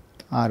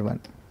R1.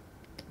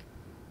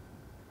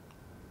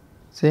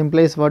 So,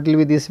 implies what will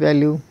be this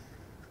value?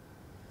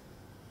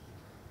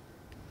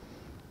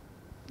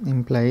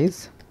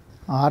 Implies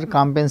R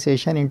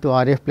compensation into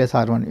Rf plus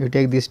R1. You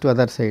take this to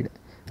other side,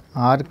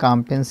 R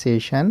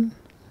compensation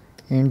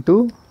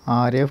into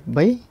Rf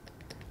by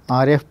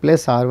Rf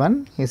plus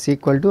R1 is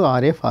equal to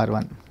Rf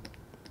R1,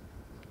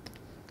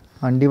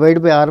 and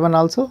divide by R1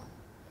 also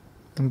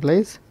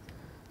implies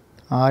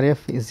Rf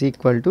is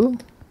equal to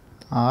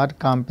R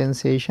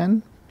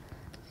compensation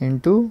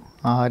into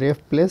Rf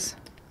plus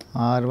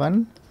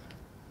R1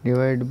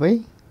 divided by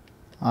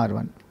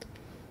R1.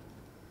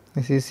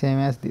 This is same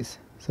as this.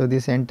 So,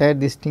 this entire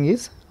this thing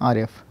is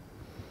Rf.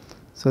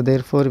 So,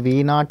 therefore,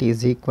 V naught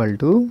is equal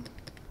to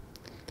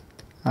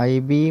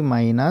IB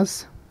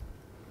minus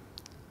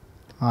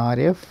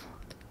Rf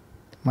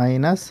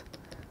minus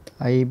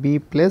IB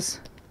plus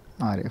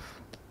Rf.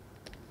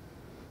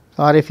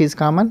 So, Rf is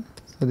common.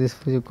 So, this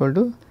is equal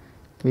to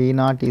V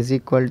naught is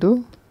equal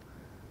to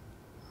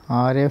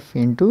Rf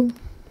into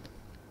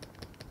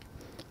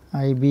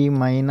IB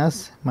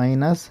minus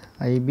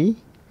IB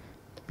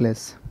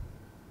plus.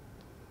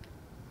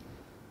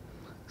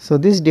 So,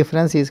 this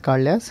difference is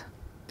called as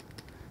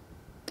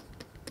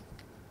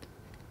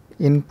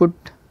input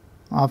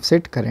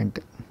offset current,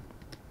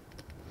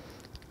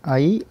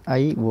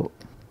 IIO.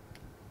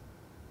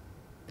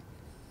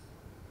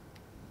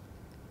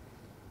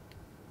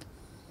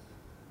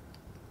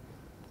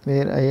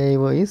 Where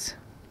IIO is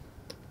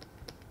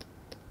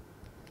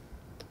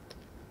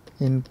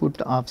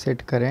input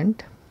offset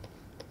current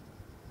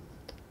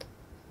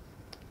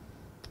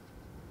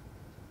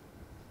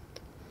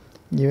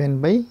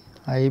given by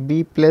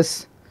IB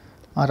plus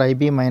or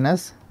IB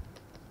minus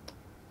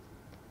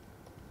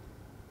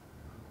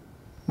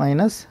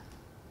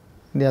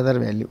the other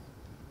value.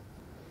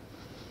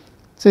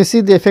 So, you see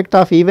the effect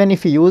of even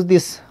if you use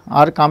this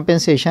R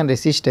compensation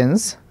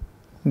resistance,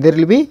 there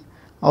will be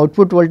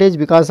output voltage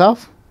because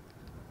of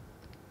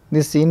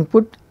this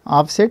input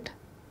offset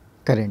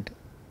current.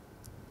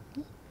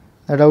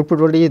 That output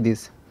voltage is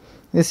this.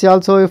 This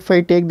also, if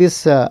I take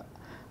this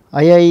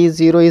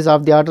II0 is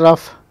of the order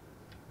of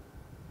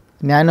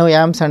nano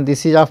amps and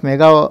this is of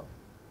mega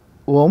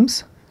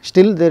ohms,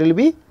 still there will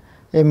be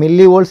a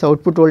millivolts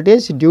output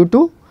voltage due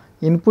to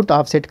input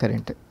offset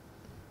current.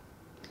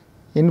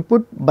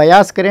 Input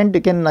bias current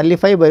you can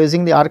nullify by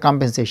using the R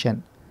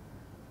compensation,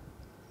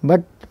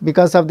 but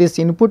because of this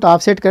input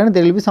offset current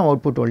there will be some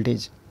output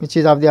voltage which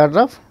is of the order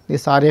of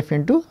this Rf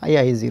into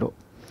II0.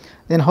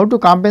 Then how to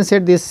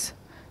compensate this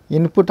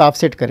input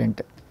offset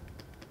current?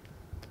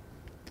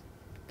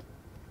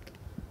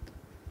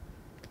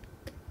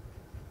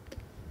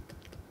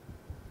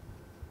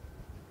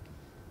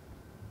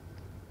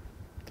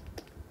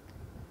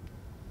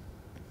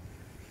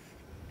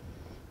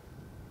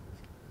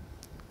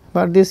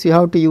 For this you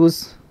have to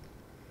use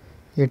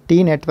a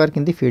T network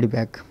in the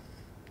feedback.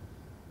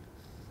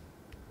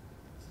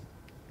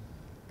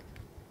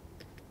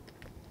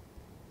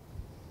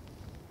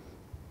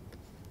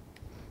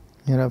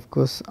 Here of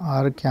course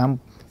R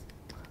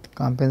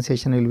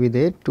compensation will be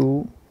there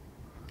to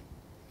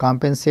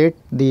compensate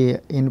the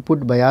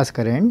input bias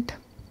current.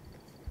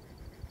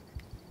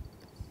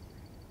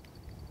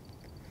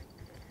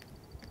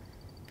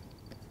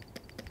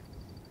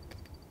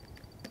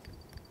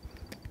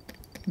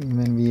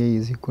 When Vi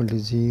is equal to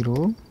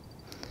 0.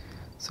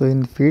 So,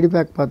 in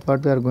feedback path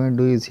what we are going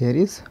to do is here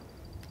is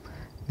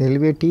there will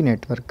be a T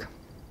network.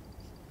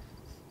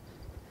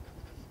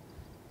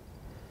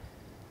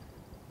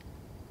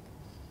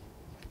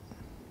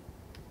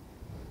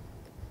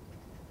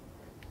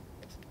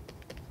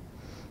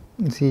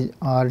 this is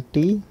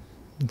RT,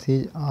 this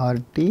is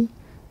RT,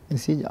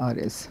 this is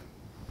RS.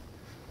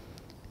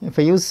 If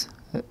I use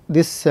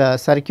this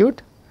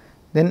circuit,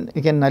 then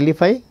we can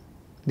nullify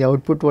the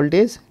output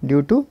voltage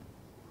due to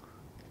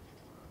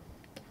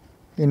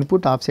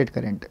input offset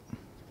current.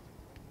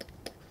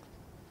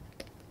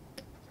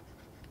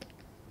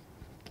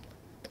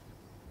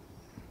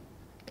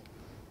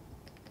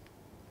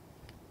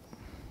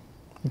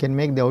 You can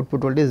make the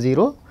output voltage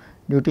 0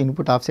 due to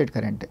input offset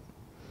current.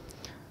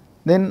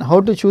 Then how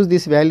to choose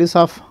these values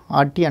of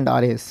RT and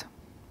RS?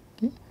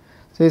 Okay.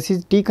 So, this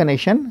is T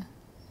connection.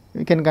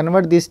 We can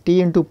convert this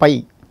T into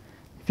pi.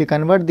 If you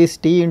convert this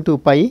T into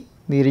pi,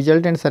 the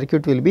resultant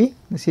circuit will be,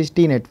 this is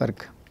T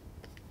network.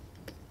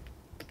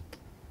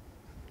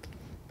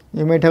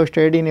 You might have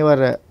studied in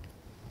your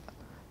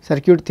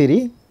circuit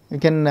theory, you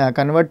can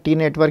convert T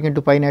network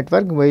into pi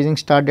network by using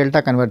star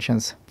delta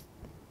conversions.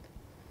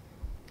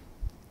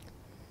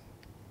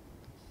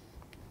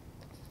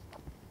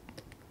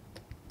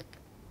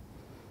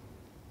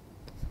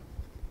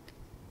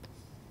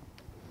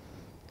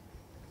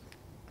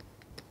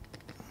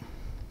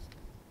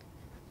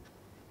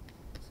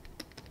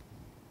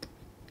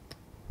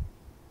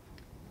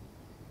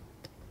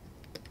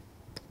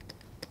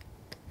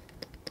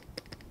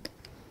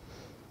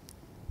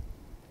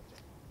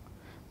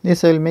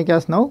 This I will make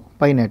as now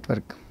pi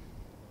network.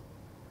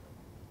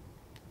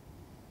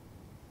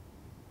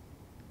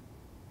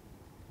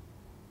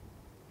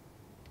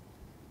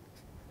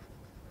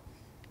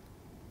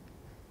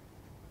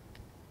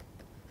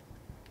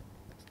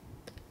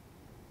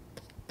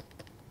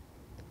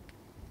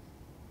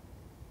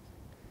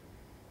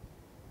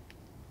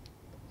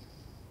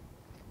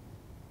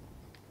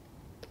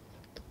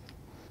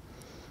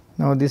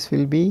 Now, this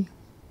will be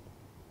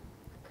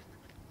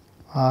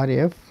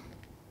RF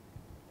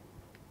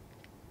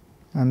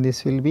and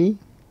this will be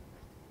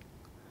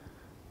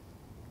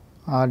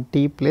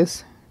RT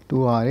plus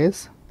 2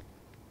 RS,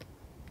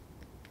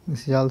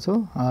 this is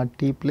also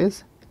RT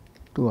plus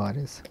 2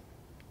 RS.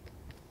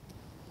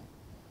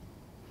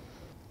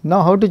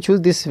 Now, how to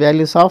choose these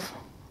values of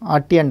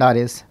RT and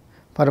RS?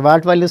 For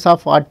what values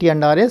of RT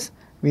and RS,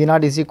 V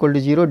naught is equal to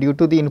 0 due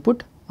to the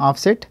input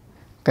offset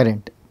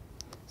current.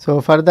 So,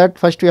 for that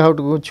first we have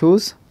to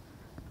choose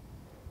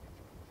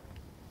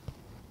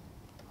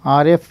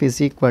RF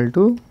is equal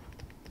to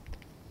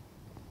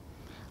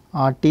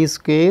RT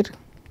square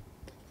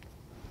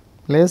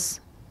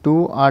plus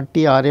 2 RT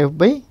RF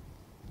by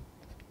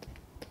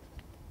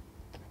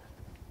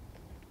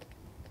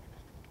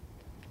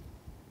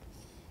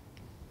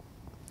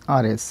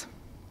RS.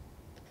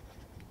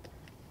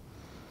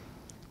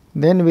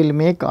 Then we will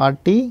make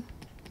RT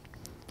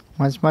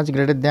much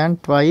greater than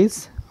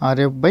twice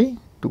RF by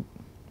 2.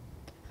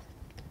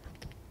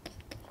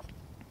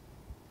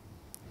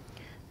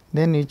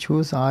 Then you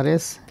choose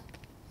RS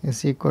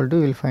is equal to,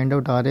 we will find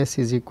out RS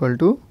is equal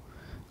to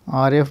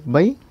RF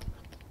by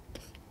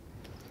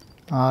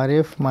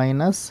RF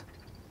minus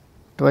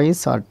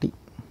twice RT.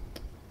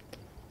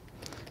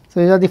 So,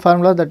 these are the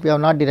formulas that we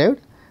have not derived.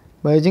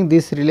 By using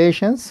these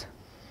relations,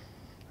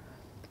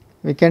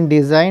 we can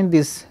design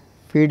this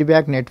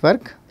feedback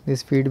network,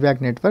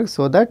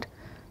 so that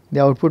the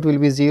output will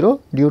be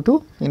 0 due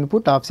to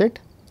input offset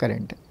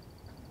current.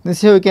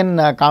 This way we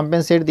can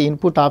compensate the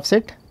input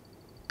offset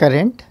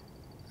current,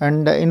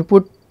 and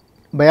input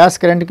bias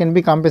current can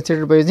be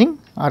compensated by using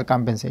R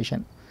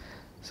compensation.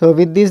 So,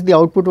 with this the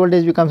output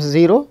voltage becomes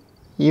 0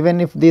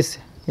 even if this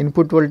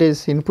input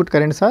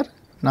currents are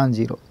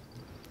non-zero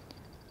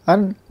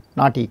or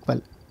not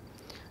equal.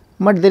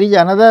 But there is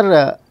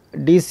another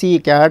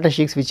DC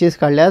characteristics which is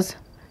called as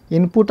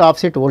input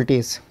offset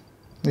voltage.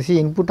 This is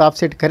input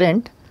offset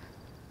current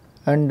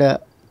and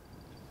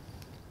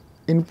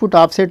input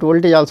offset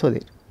voltage also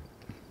there.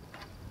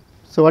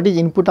 So, what is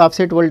input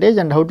offset voltage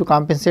and how to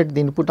compensate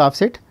the input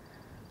offset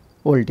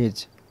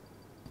voltage?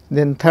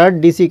 Then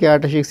third DC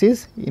characteristics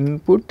is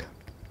input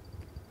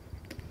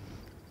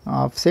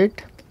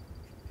offset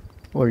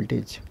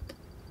voltage.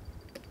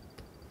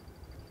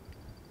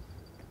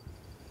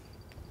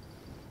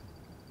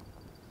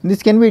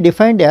 This can be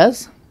defined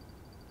as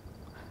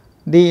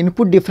the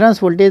input difference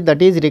voltage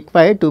that is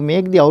required to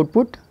make the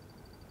output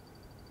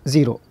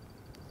 0.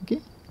 Okay.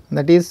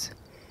 That is,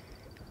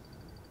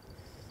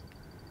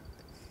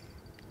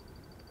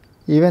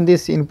 even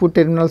these input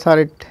terminals are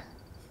at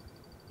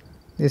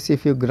this,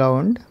 if you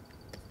ground,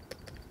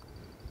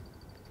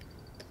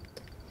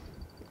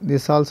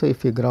 this also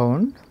if you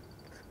ground,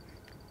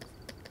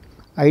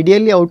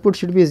 ideally output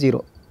should be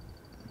 0,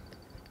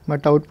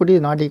 but output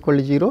is not equal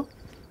to 0.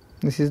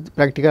 This is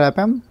practical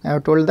op-amp. I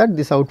have told that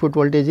this output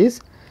voltage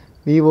is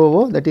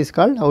VOO, that is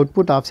called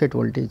output offset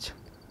voltage.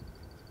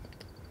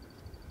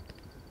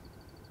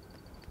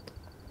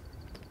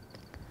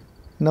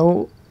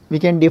 Now, we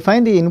can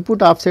define the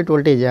input offset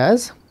voltage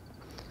as,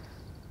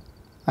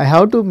 I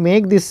have to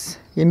make this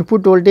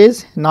input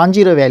voltage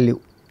non-zero value,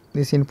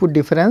 this input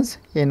difference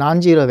a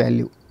non-zero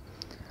value,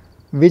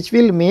 which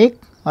will make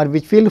or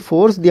which will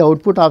force the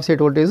output offset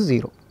voltage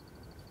 0.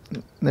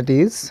 That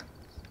is,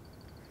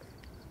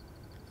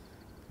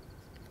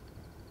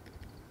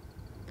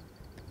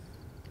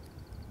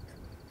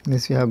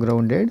 This we have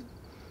grounded.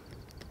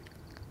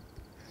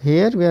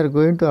 Here we are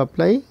going to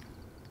apply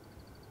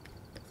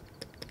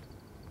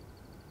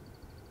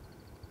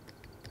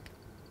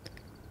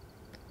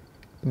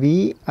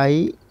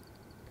VIO,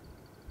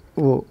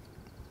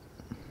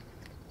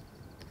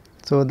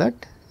 so that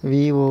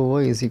VOO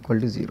is equal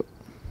to 0,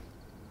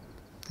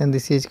 and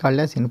this is called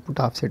as input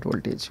offset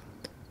voltage.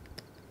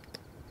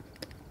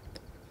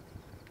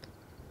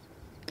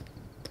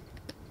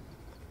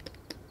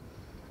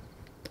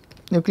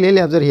 You clearly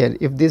observe here,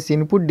 if this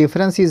input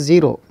difference is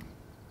 0,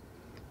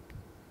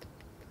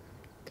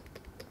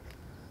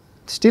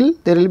 still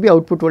there will be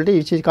output voltage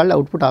which is called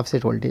output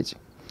offset voltage.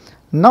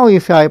 Now,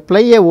 if I apply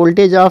a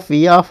voltage of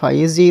V of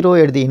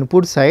I0 at the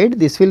input side,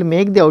 this will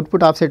make the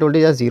output offset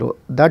voltage as 0.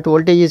 That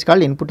voltage is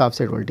called input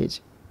offset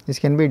voltage. This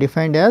can be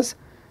defined as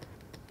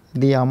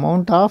the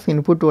amount of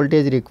input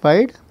voltage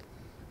required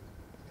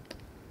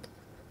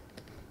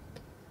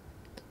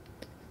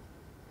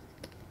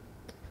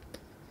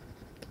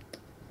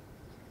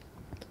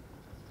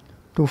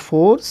to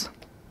force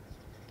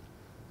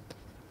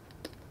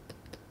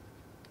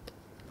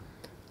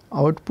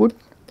output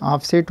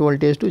offset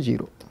voltage to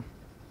 0.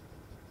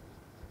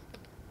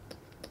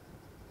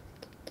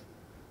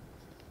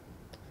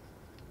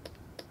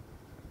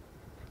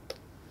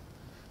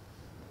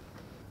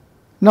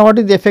 Now, what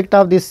is the effect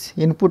of this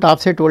input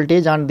offset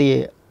voltage on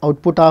the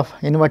output of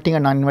inverting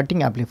and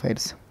non-inverting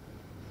amplifiers?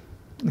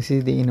 This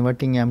is the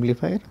inverting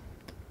amplifier.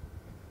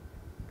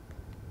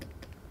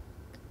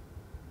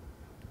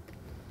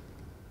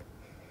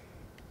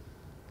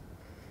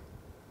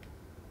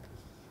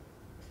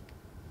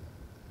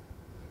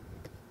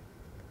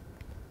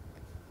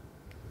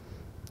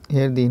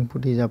 Here the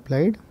input is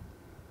applied.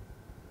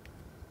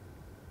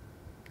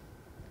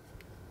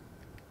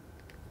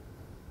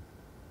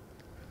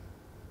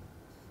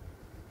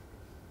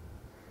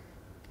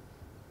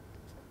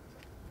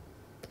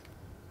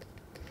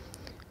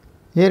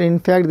 Here in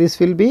fact this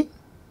will be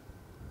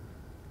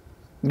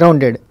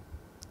grounded.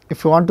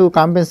 If you want to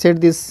compensate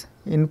this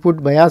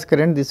input bias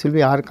current, this will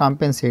be R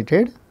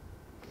compensated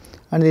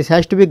and this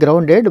has to be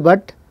grounded,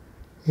 but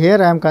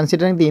here I am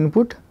considering the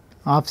input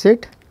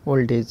offset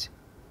voltage.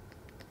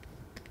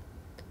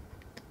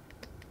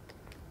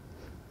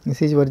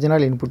 This is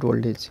original input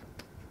voltage.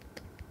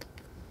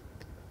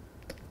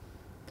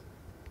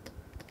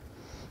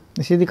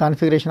 This is the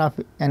configuration of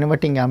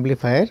inverting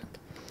amplifier.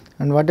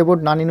 And what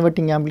about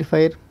non-inverting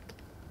amplifier?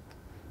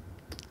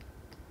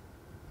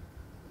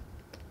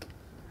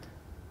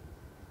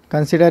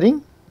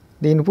 Considering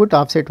the input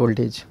offset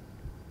voltage.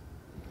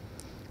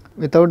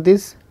 Without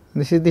this,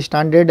 this is the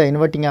standard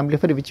inverting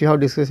amplifier which we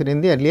have discussed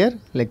in the earlier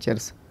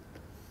lectures.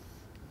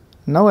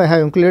 Now, I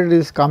have included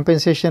this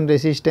compensation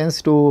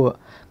resistance to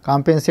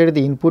compensate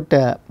the input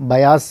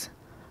bias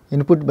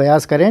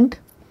current,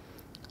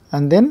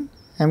 and then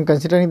I am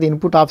considering the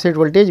input offset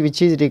voltage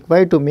which is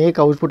required to make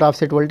output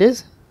offset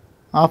voltage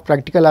of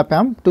practical op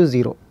amp to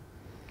 0.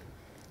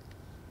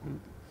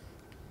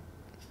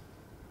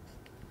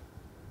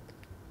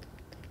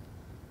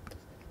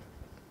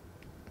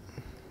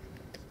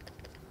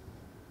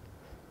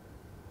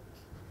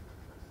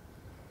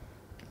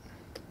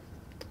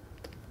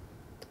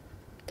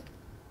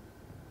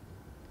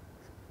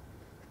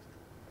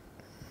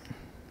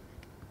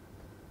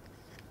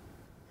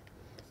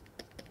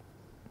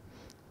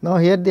 Now,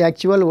 here the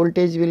actual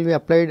voltage will be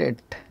applied at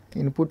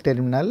input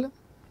terminal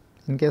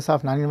in case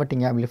of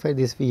non-inverting amplifier,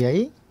 this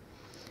Vi,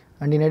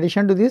 and in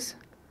addition to this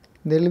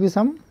there will be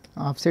some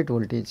offset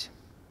voltage.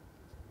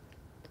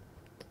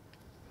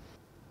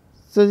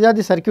 So, these are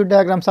the circuit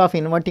diagrams of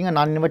inverting and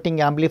non-inverting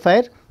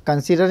amplifier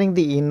considering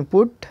the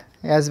input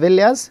as well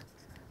as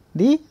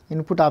the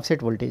input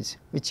offset voltage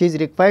which is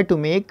required to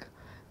make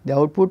the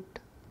output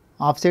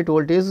offset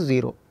voltage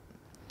 0.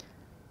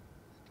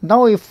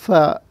 Now, if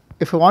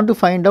you want to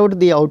find out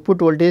the output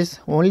voltage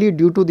only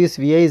due to this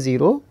Vi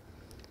 0,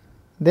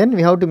 then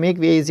we have to make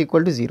Vi is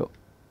equal to 0.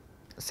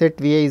 Set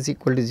Vi is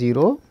equal to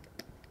 0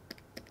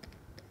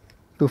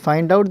 to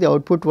find out the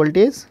output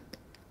voltage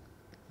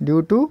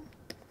due to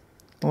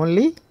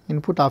only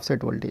input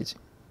offset voltage.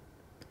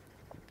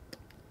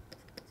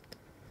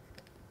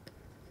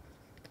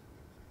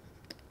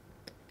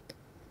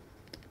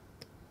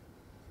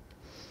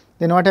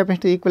 Then what happens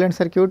to the equivalent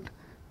circuit?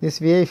 This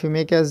Vi if you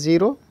make as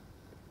 0,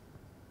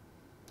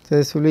 so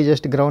this will be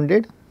just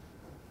grounded.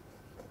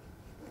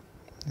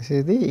 This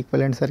is the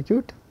equivalent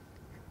circuit,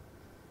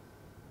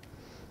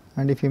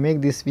 and if you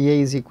make this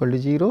Vi is equal to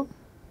 0,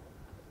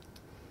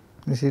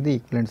 this is the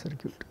equivalent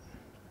circuit.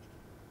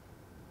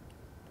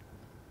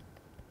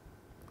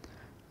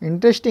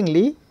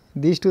 Interestingly,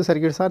 these two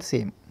circuits are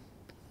same.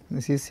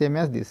 This is same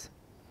as this.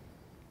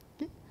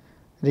 Okay.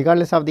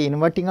 Regardless of the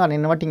inverting or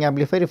non-inverting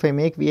amplifier, if I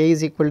make Vi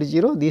is equal to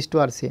 0, these two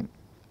are same.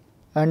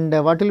 And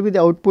what will be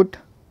the output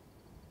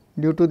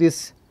due to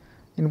this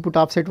input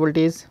offset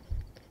voltage?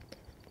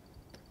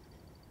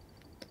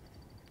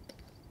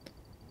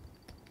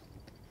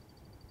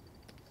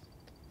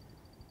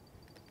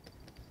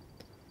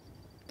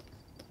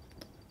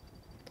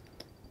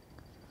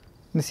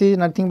 This is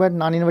nothing but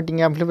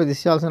non-inverting amplifier, this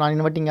is also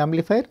non-inverting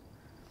amplifier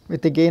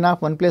with a gain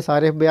of 1 plus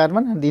Rf by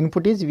R1 and the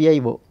input is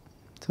VIO.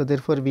 So,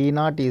 therefore, V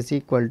naught is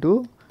equal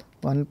to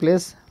 1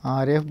 plus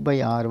Rf by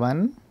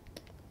R1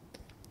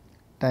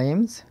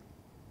 times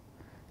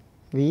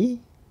VIO.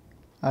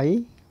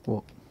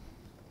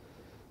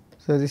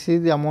 So, this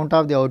is the amount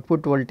of the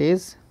output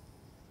voltage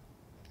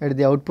at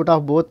the output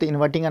of both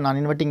inverting and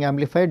non-inverting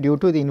amplifier due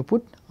to the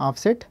input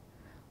offset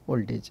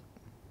voltage.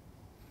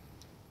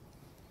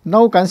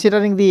 Now,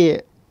 considering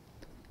the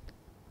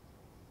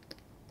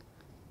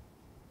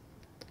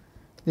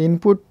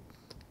input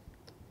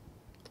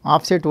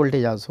offset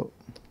voltage also,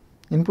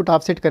 input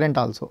offset current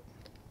also,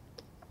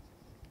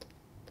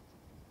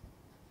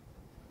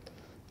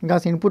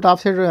 because input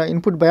offset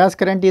input bias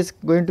current is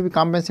going to be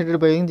compensated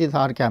by using this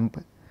arc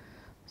amp.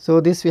 So,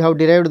 this we have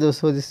derived this.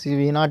 So, this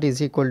V naught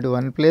is equal to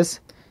 1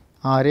 plus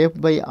Rf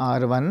by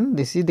R1,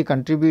 this is the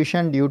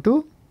contribution due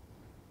to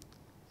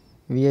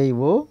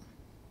VIO,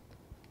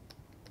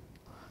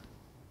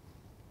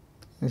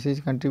 this is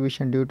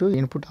contribution due to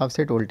input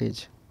offset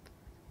voltage.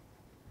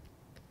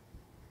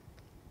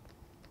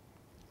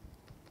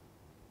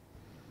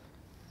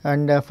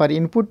 And for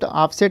input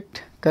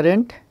offset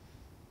current,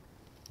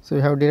 so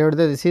we have derived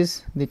that this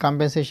is the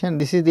compensation,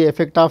 this is the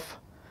effect of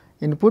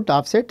input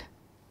offset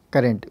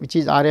current which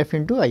is Rf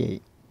into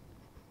II.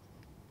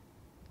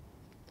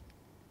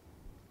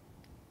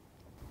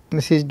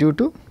 This is due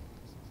to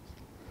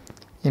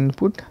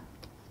input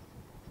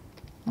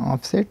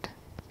offset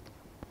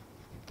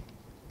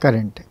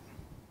current.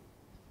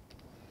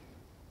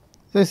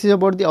 So, this is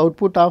about the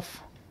output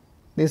of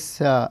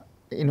this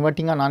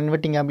inverting and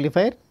non-inverting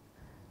amplifier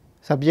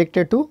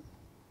subjected to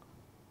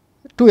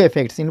two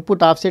effects,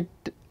 input offset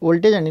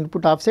voltage and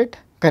input offset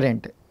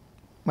current,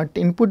 but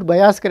input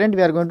bias current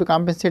we are going to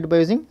compensate by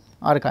using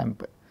arc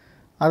amp.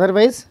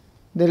 Otherwise,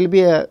 there will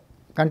be a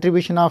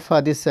contribution of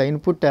this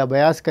input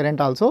bias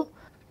current also.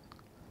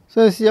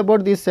 So, this is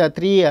about these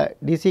three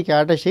DC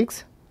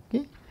characteristics.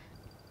 Okay.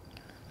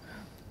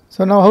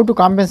 So, now how to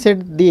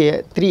compensate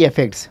the three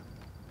effects.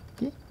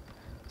 Okay.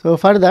 So,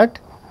 for that,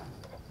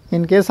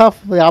 in case of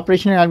the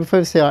operational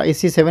amplifier IC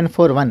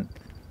 741,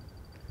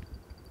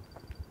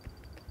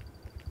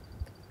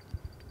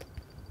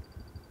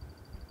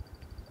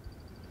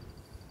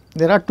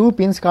 there are two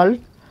pins called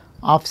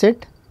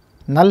offset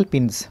null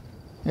pins.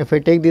 If I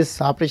take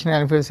this operational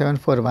amplifier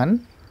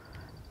 741,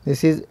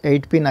 this is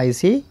 8 pin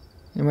IC,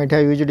 you might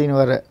have used it in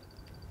your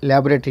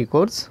laboratory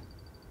course.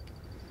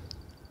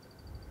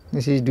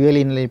 This is dual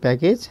inlay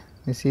package,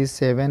 this is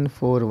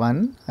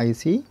 741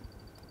 IC.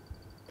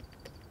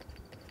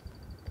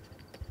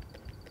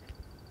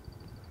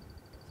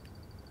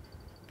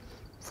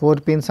 Four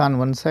pins on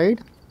one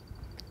side,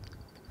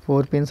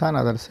 4 pins on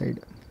other side.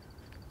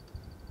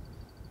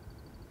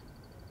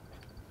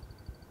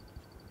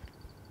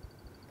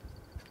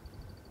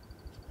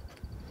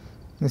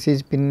 This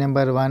is pin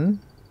number 1,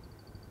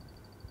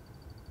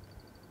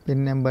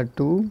 pin number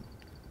 2,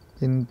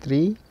 pin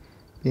 3,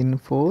 pin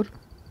 4,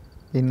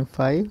 pin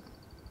 5,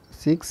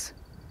 6,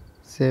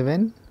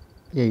 7,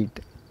 8.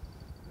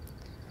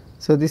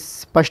 So,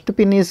 this first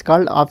pin is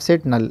called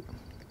offset null,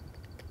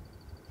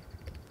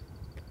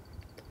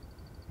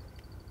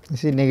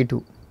 this is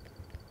negative,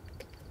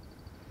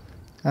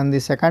 and the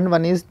second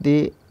one is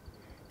the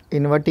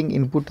inverting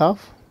input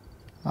of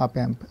op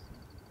amp,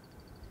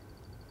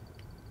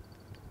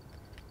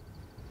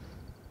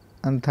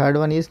 and third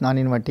one is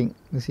non-inverting,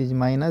 this is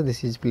minus,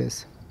 this is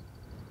plus,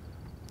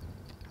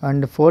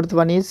 and fourth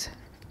one is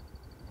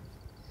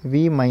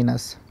V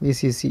minus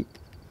VCC.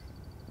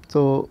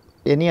 So,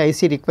 any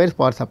IC requires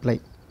power supply,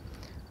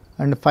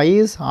 and 5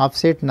 is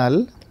offset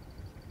null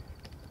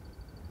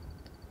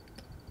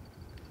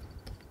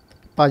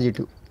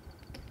positive,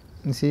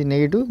 this is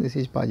negative, this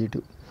is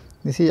positive,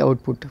 this is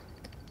output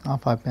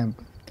of op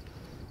amp,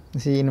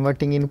 this is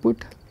inverting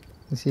input,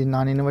 this is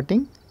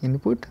non-inverting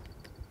input,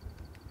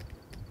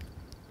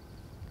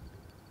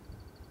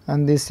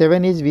 and this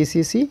 7 is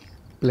VCC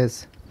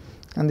plus,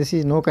 and this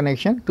is no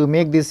connection. To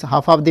make this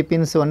half of the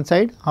pins one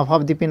side, half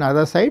of the pin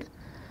other side,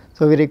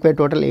 so we require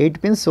total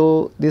 8 pins.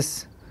 So,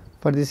 this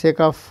for the sake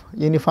of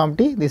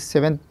uniformity, this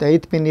 7th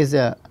 8th pin is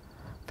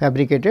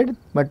fabricated,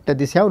 but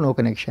this have no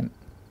connection.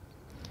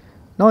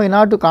 Now, in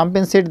order to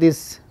compensate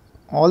this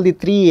all the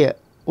three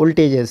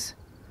voltages,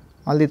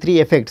 all the three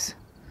effects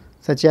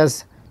such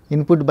as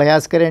input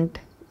bias current,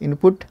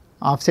 input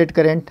offset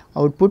current,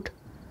 output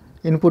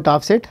input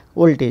offset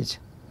voltage,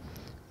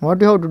 what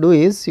you have to do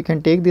is you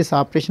can take this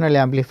operational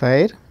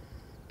amplifier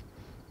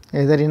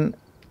either in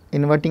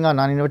inverting or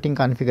non-inverting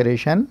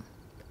configuration.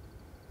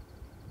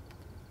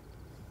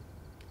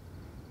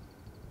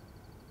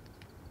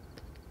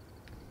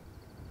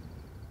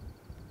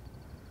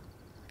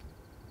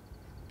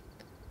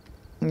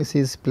 This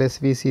is plus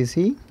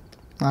VCC,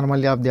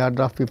 normally of the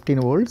order of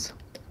 15 volts.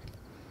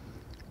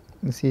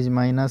 This is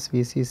minus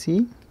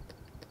VCC.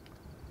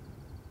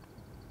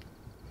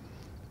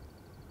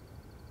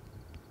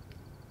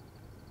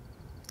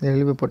 There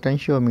will be a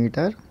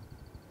potentiometer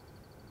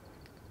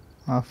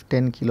of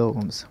 10 kilo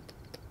ohms.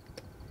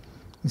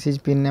 This is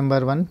pin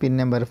number 1, pin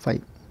number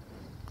 5.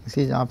 This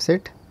is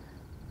offset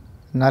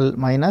null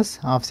minus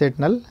offset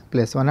null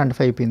plus 1 and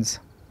 5 pins.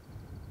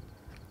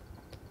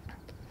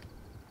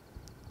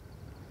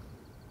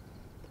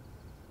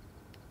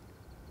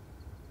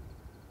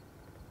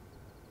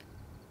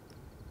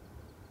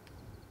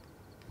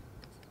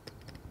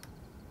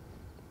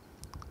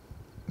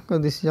 So,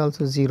 this is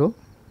also 0.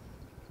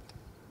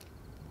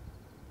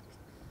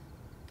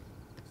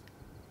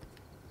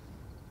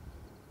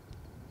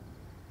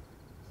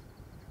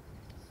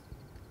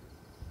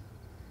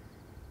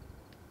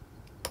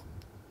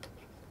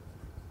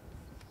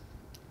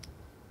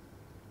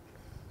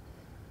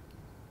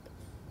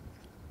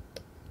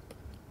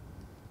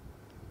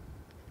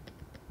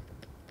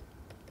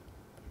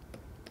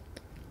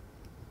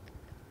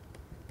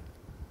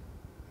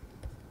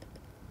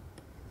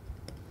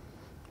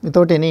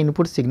 Without any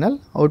input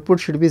signal, output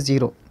should be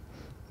 0,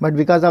 but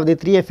because of the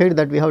 3 effects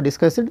that we have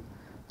discussed,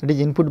 that is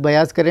input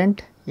bias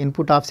current,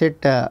 input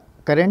offset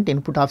current,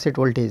 input offset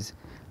voltage,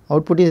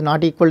 output is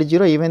not equal to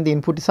 0 even the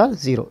inputs are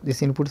 0,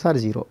 these inputs are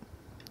 0.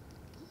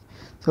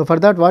 So, for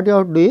that what you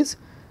have to do is,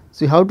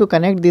 so you have to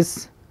connect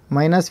this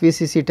minus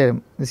VCC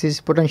term, this is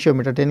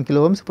potentiometer, 10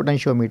 kilo ohms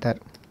potentiometer.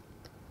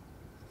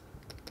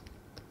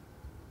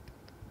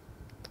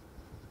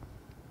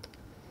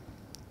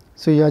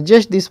 So, you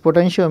adjust this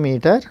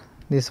potentiometer,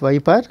 this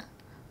wiper,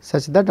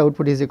 such that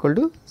output is equal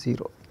to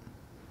 0.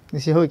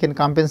 This is how we can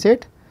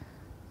compensate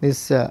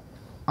this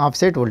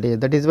offset voltage.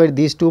 That is why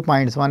these 2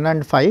 points 1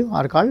 and 5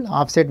 are called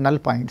offset null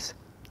points.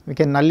 We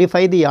can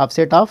nullify the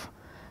offset of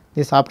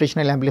this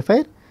operational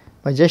amplifier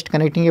by just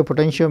connecting a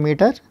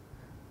potentiometer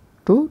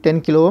to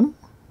 10 kilo ohm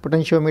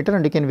potentiometer,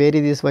 and you can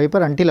vary this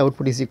wiper until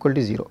output is equal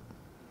to 0.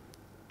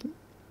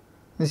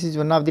 This is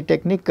one of the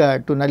technique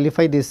to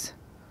nullify this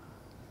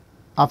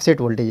offset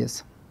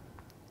voltages.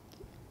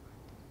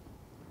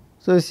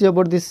 So, this is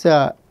about this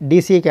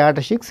DC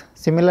characteristics.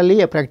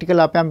 Similarly, a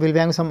practical op amp will be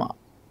having some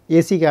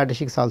AC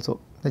characteristics also,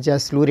 such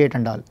as slew rate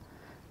and all,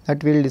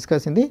 that we will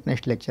discuss in the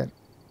next lecture.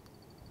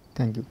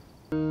 Thank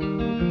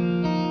you.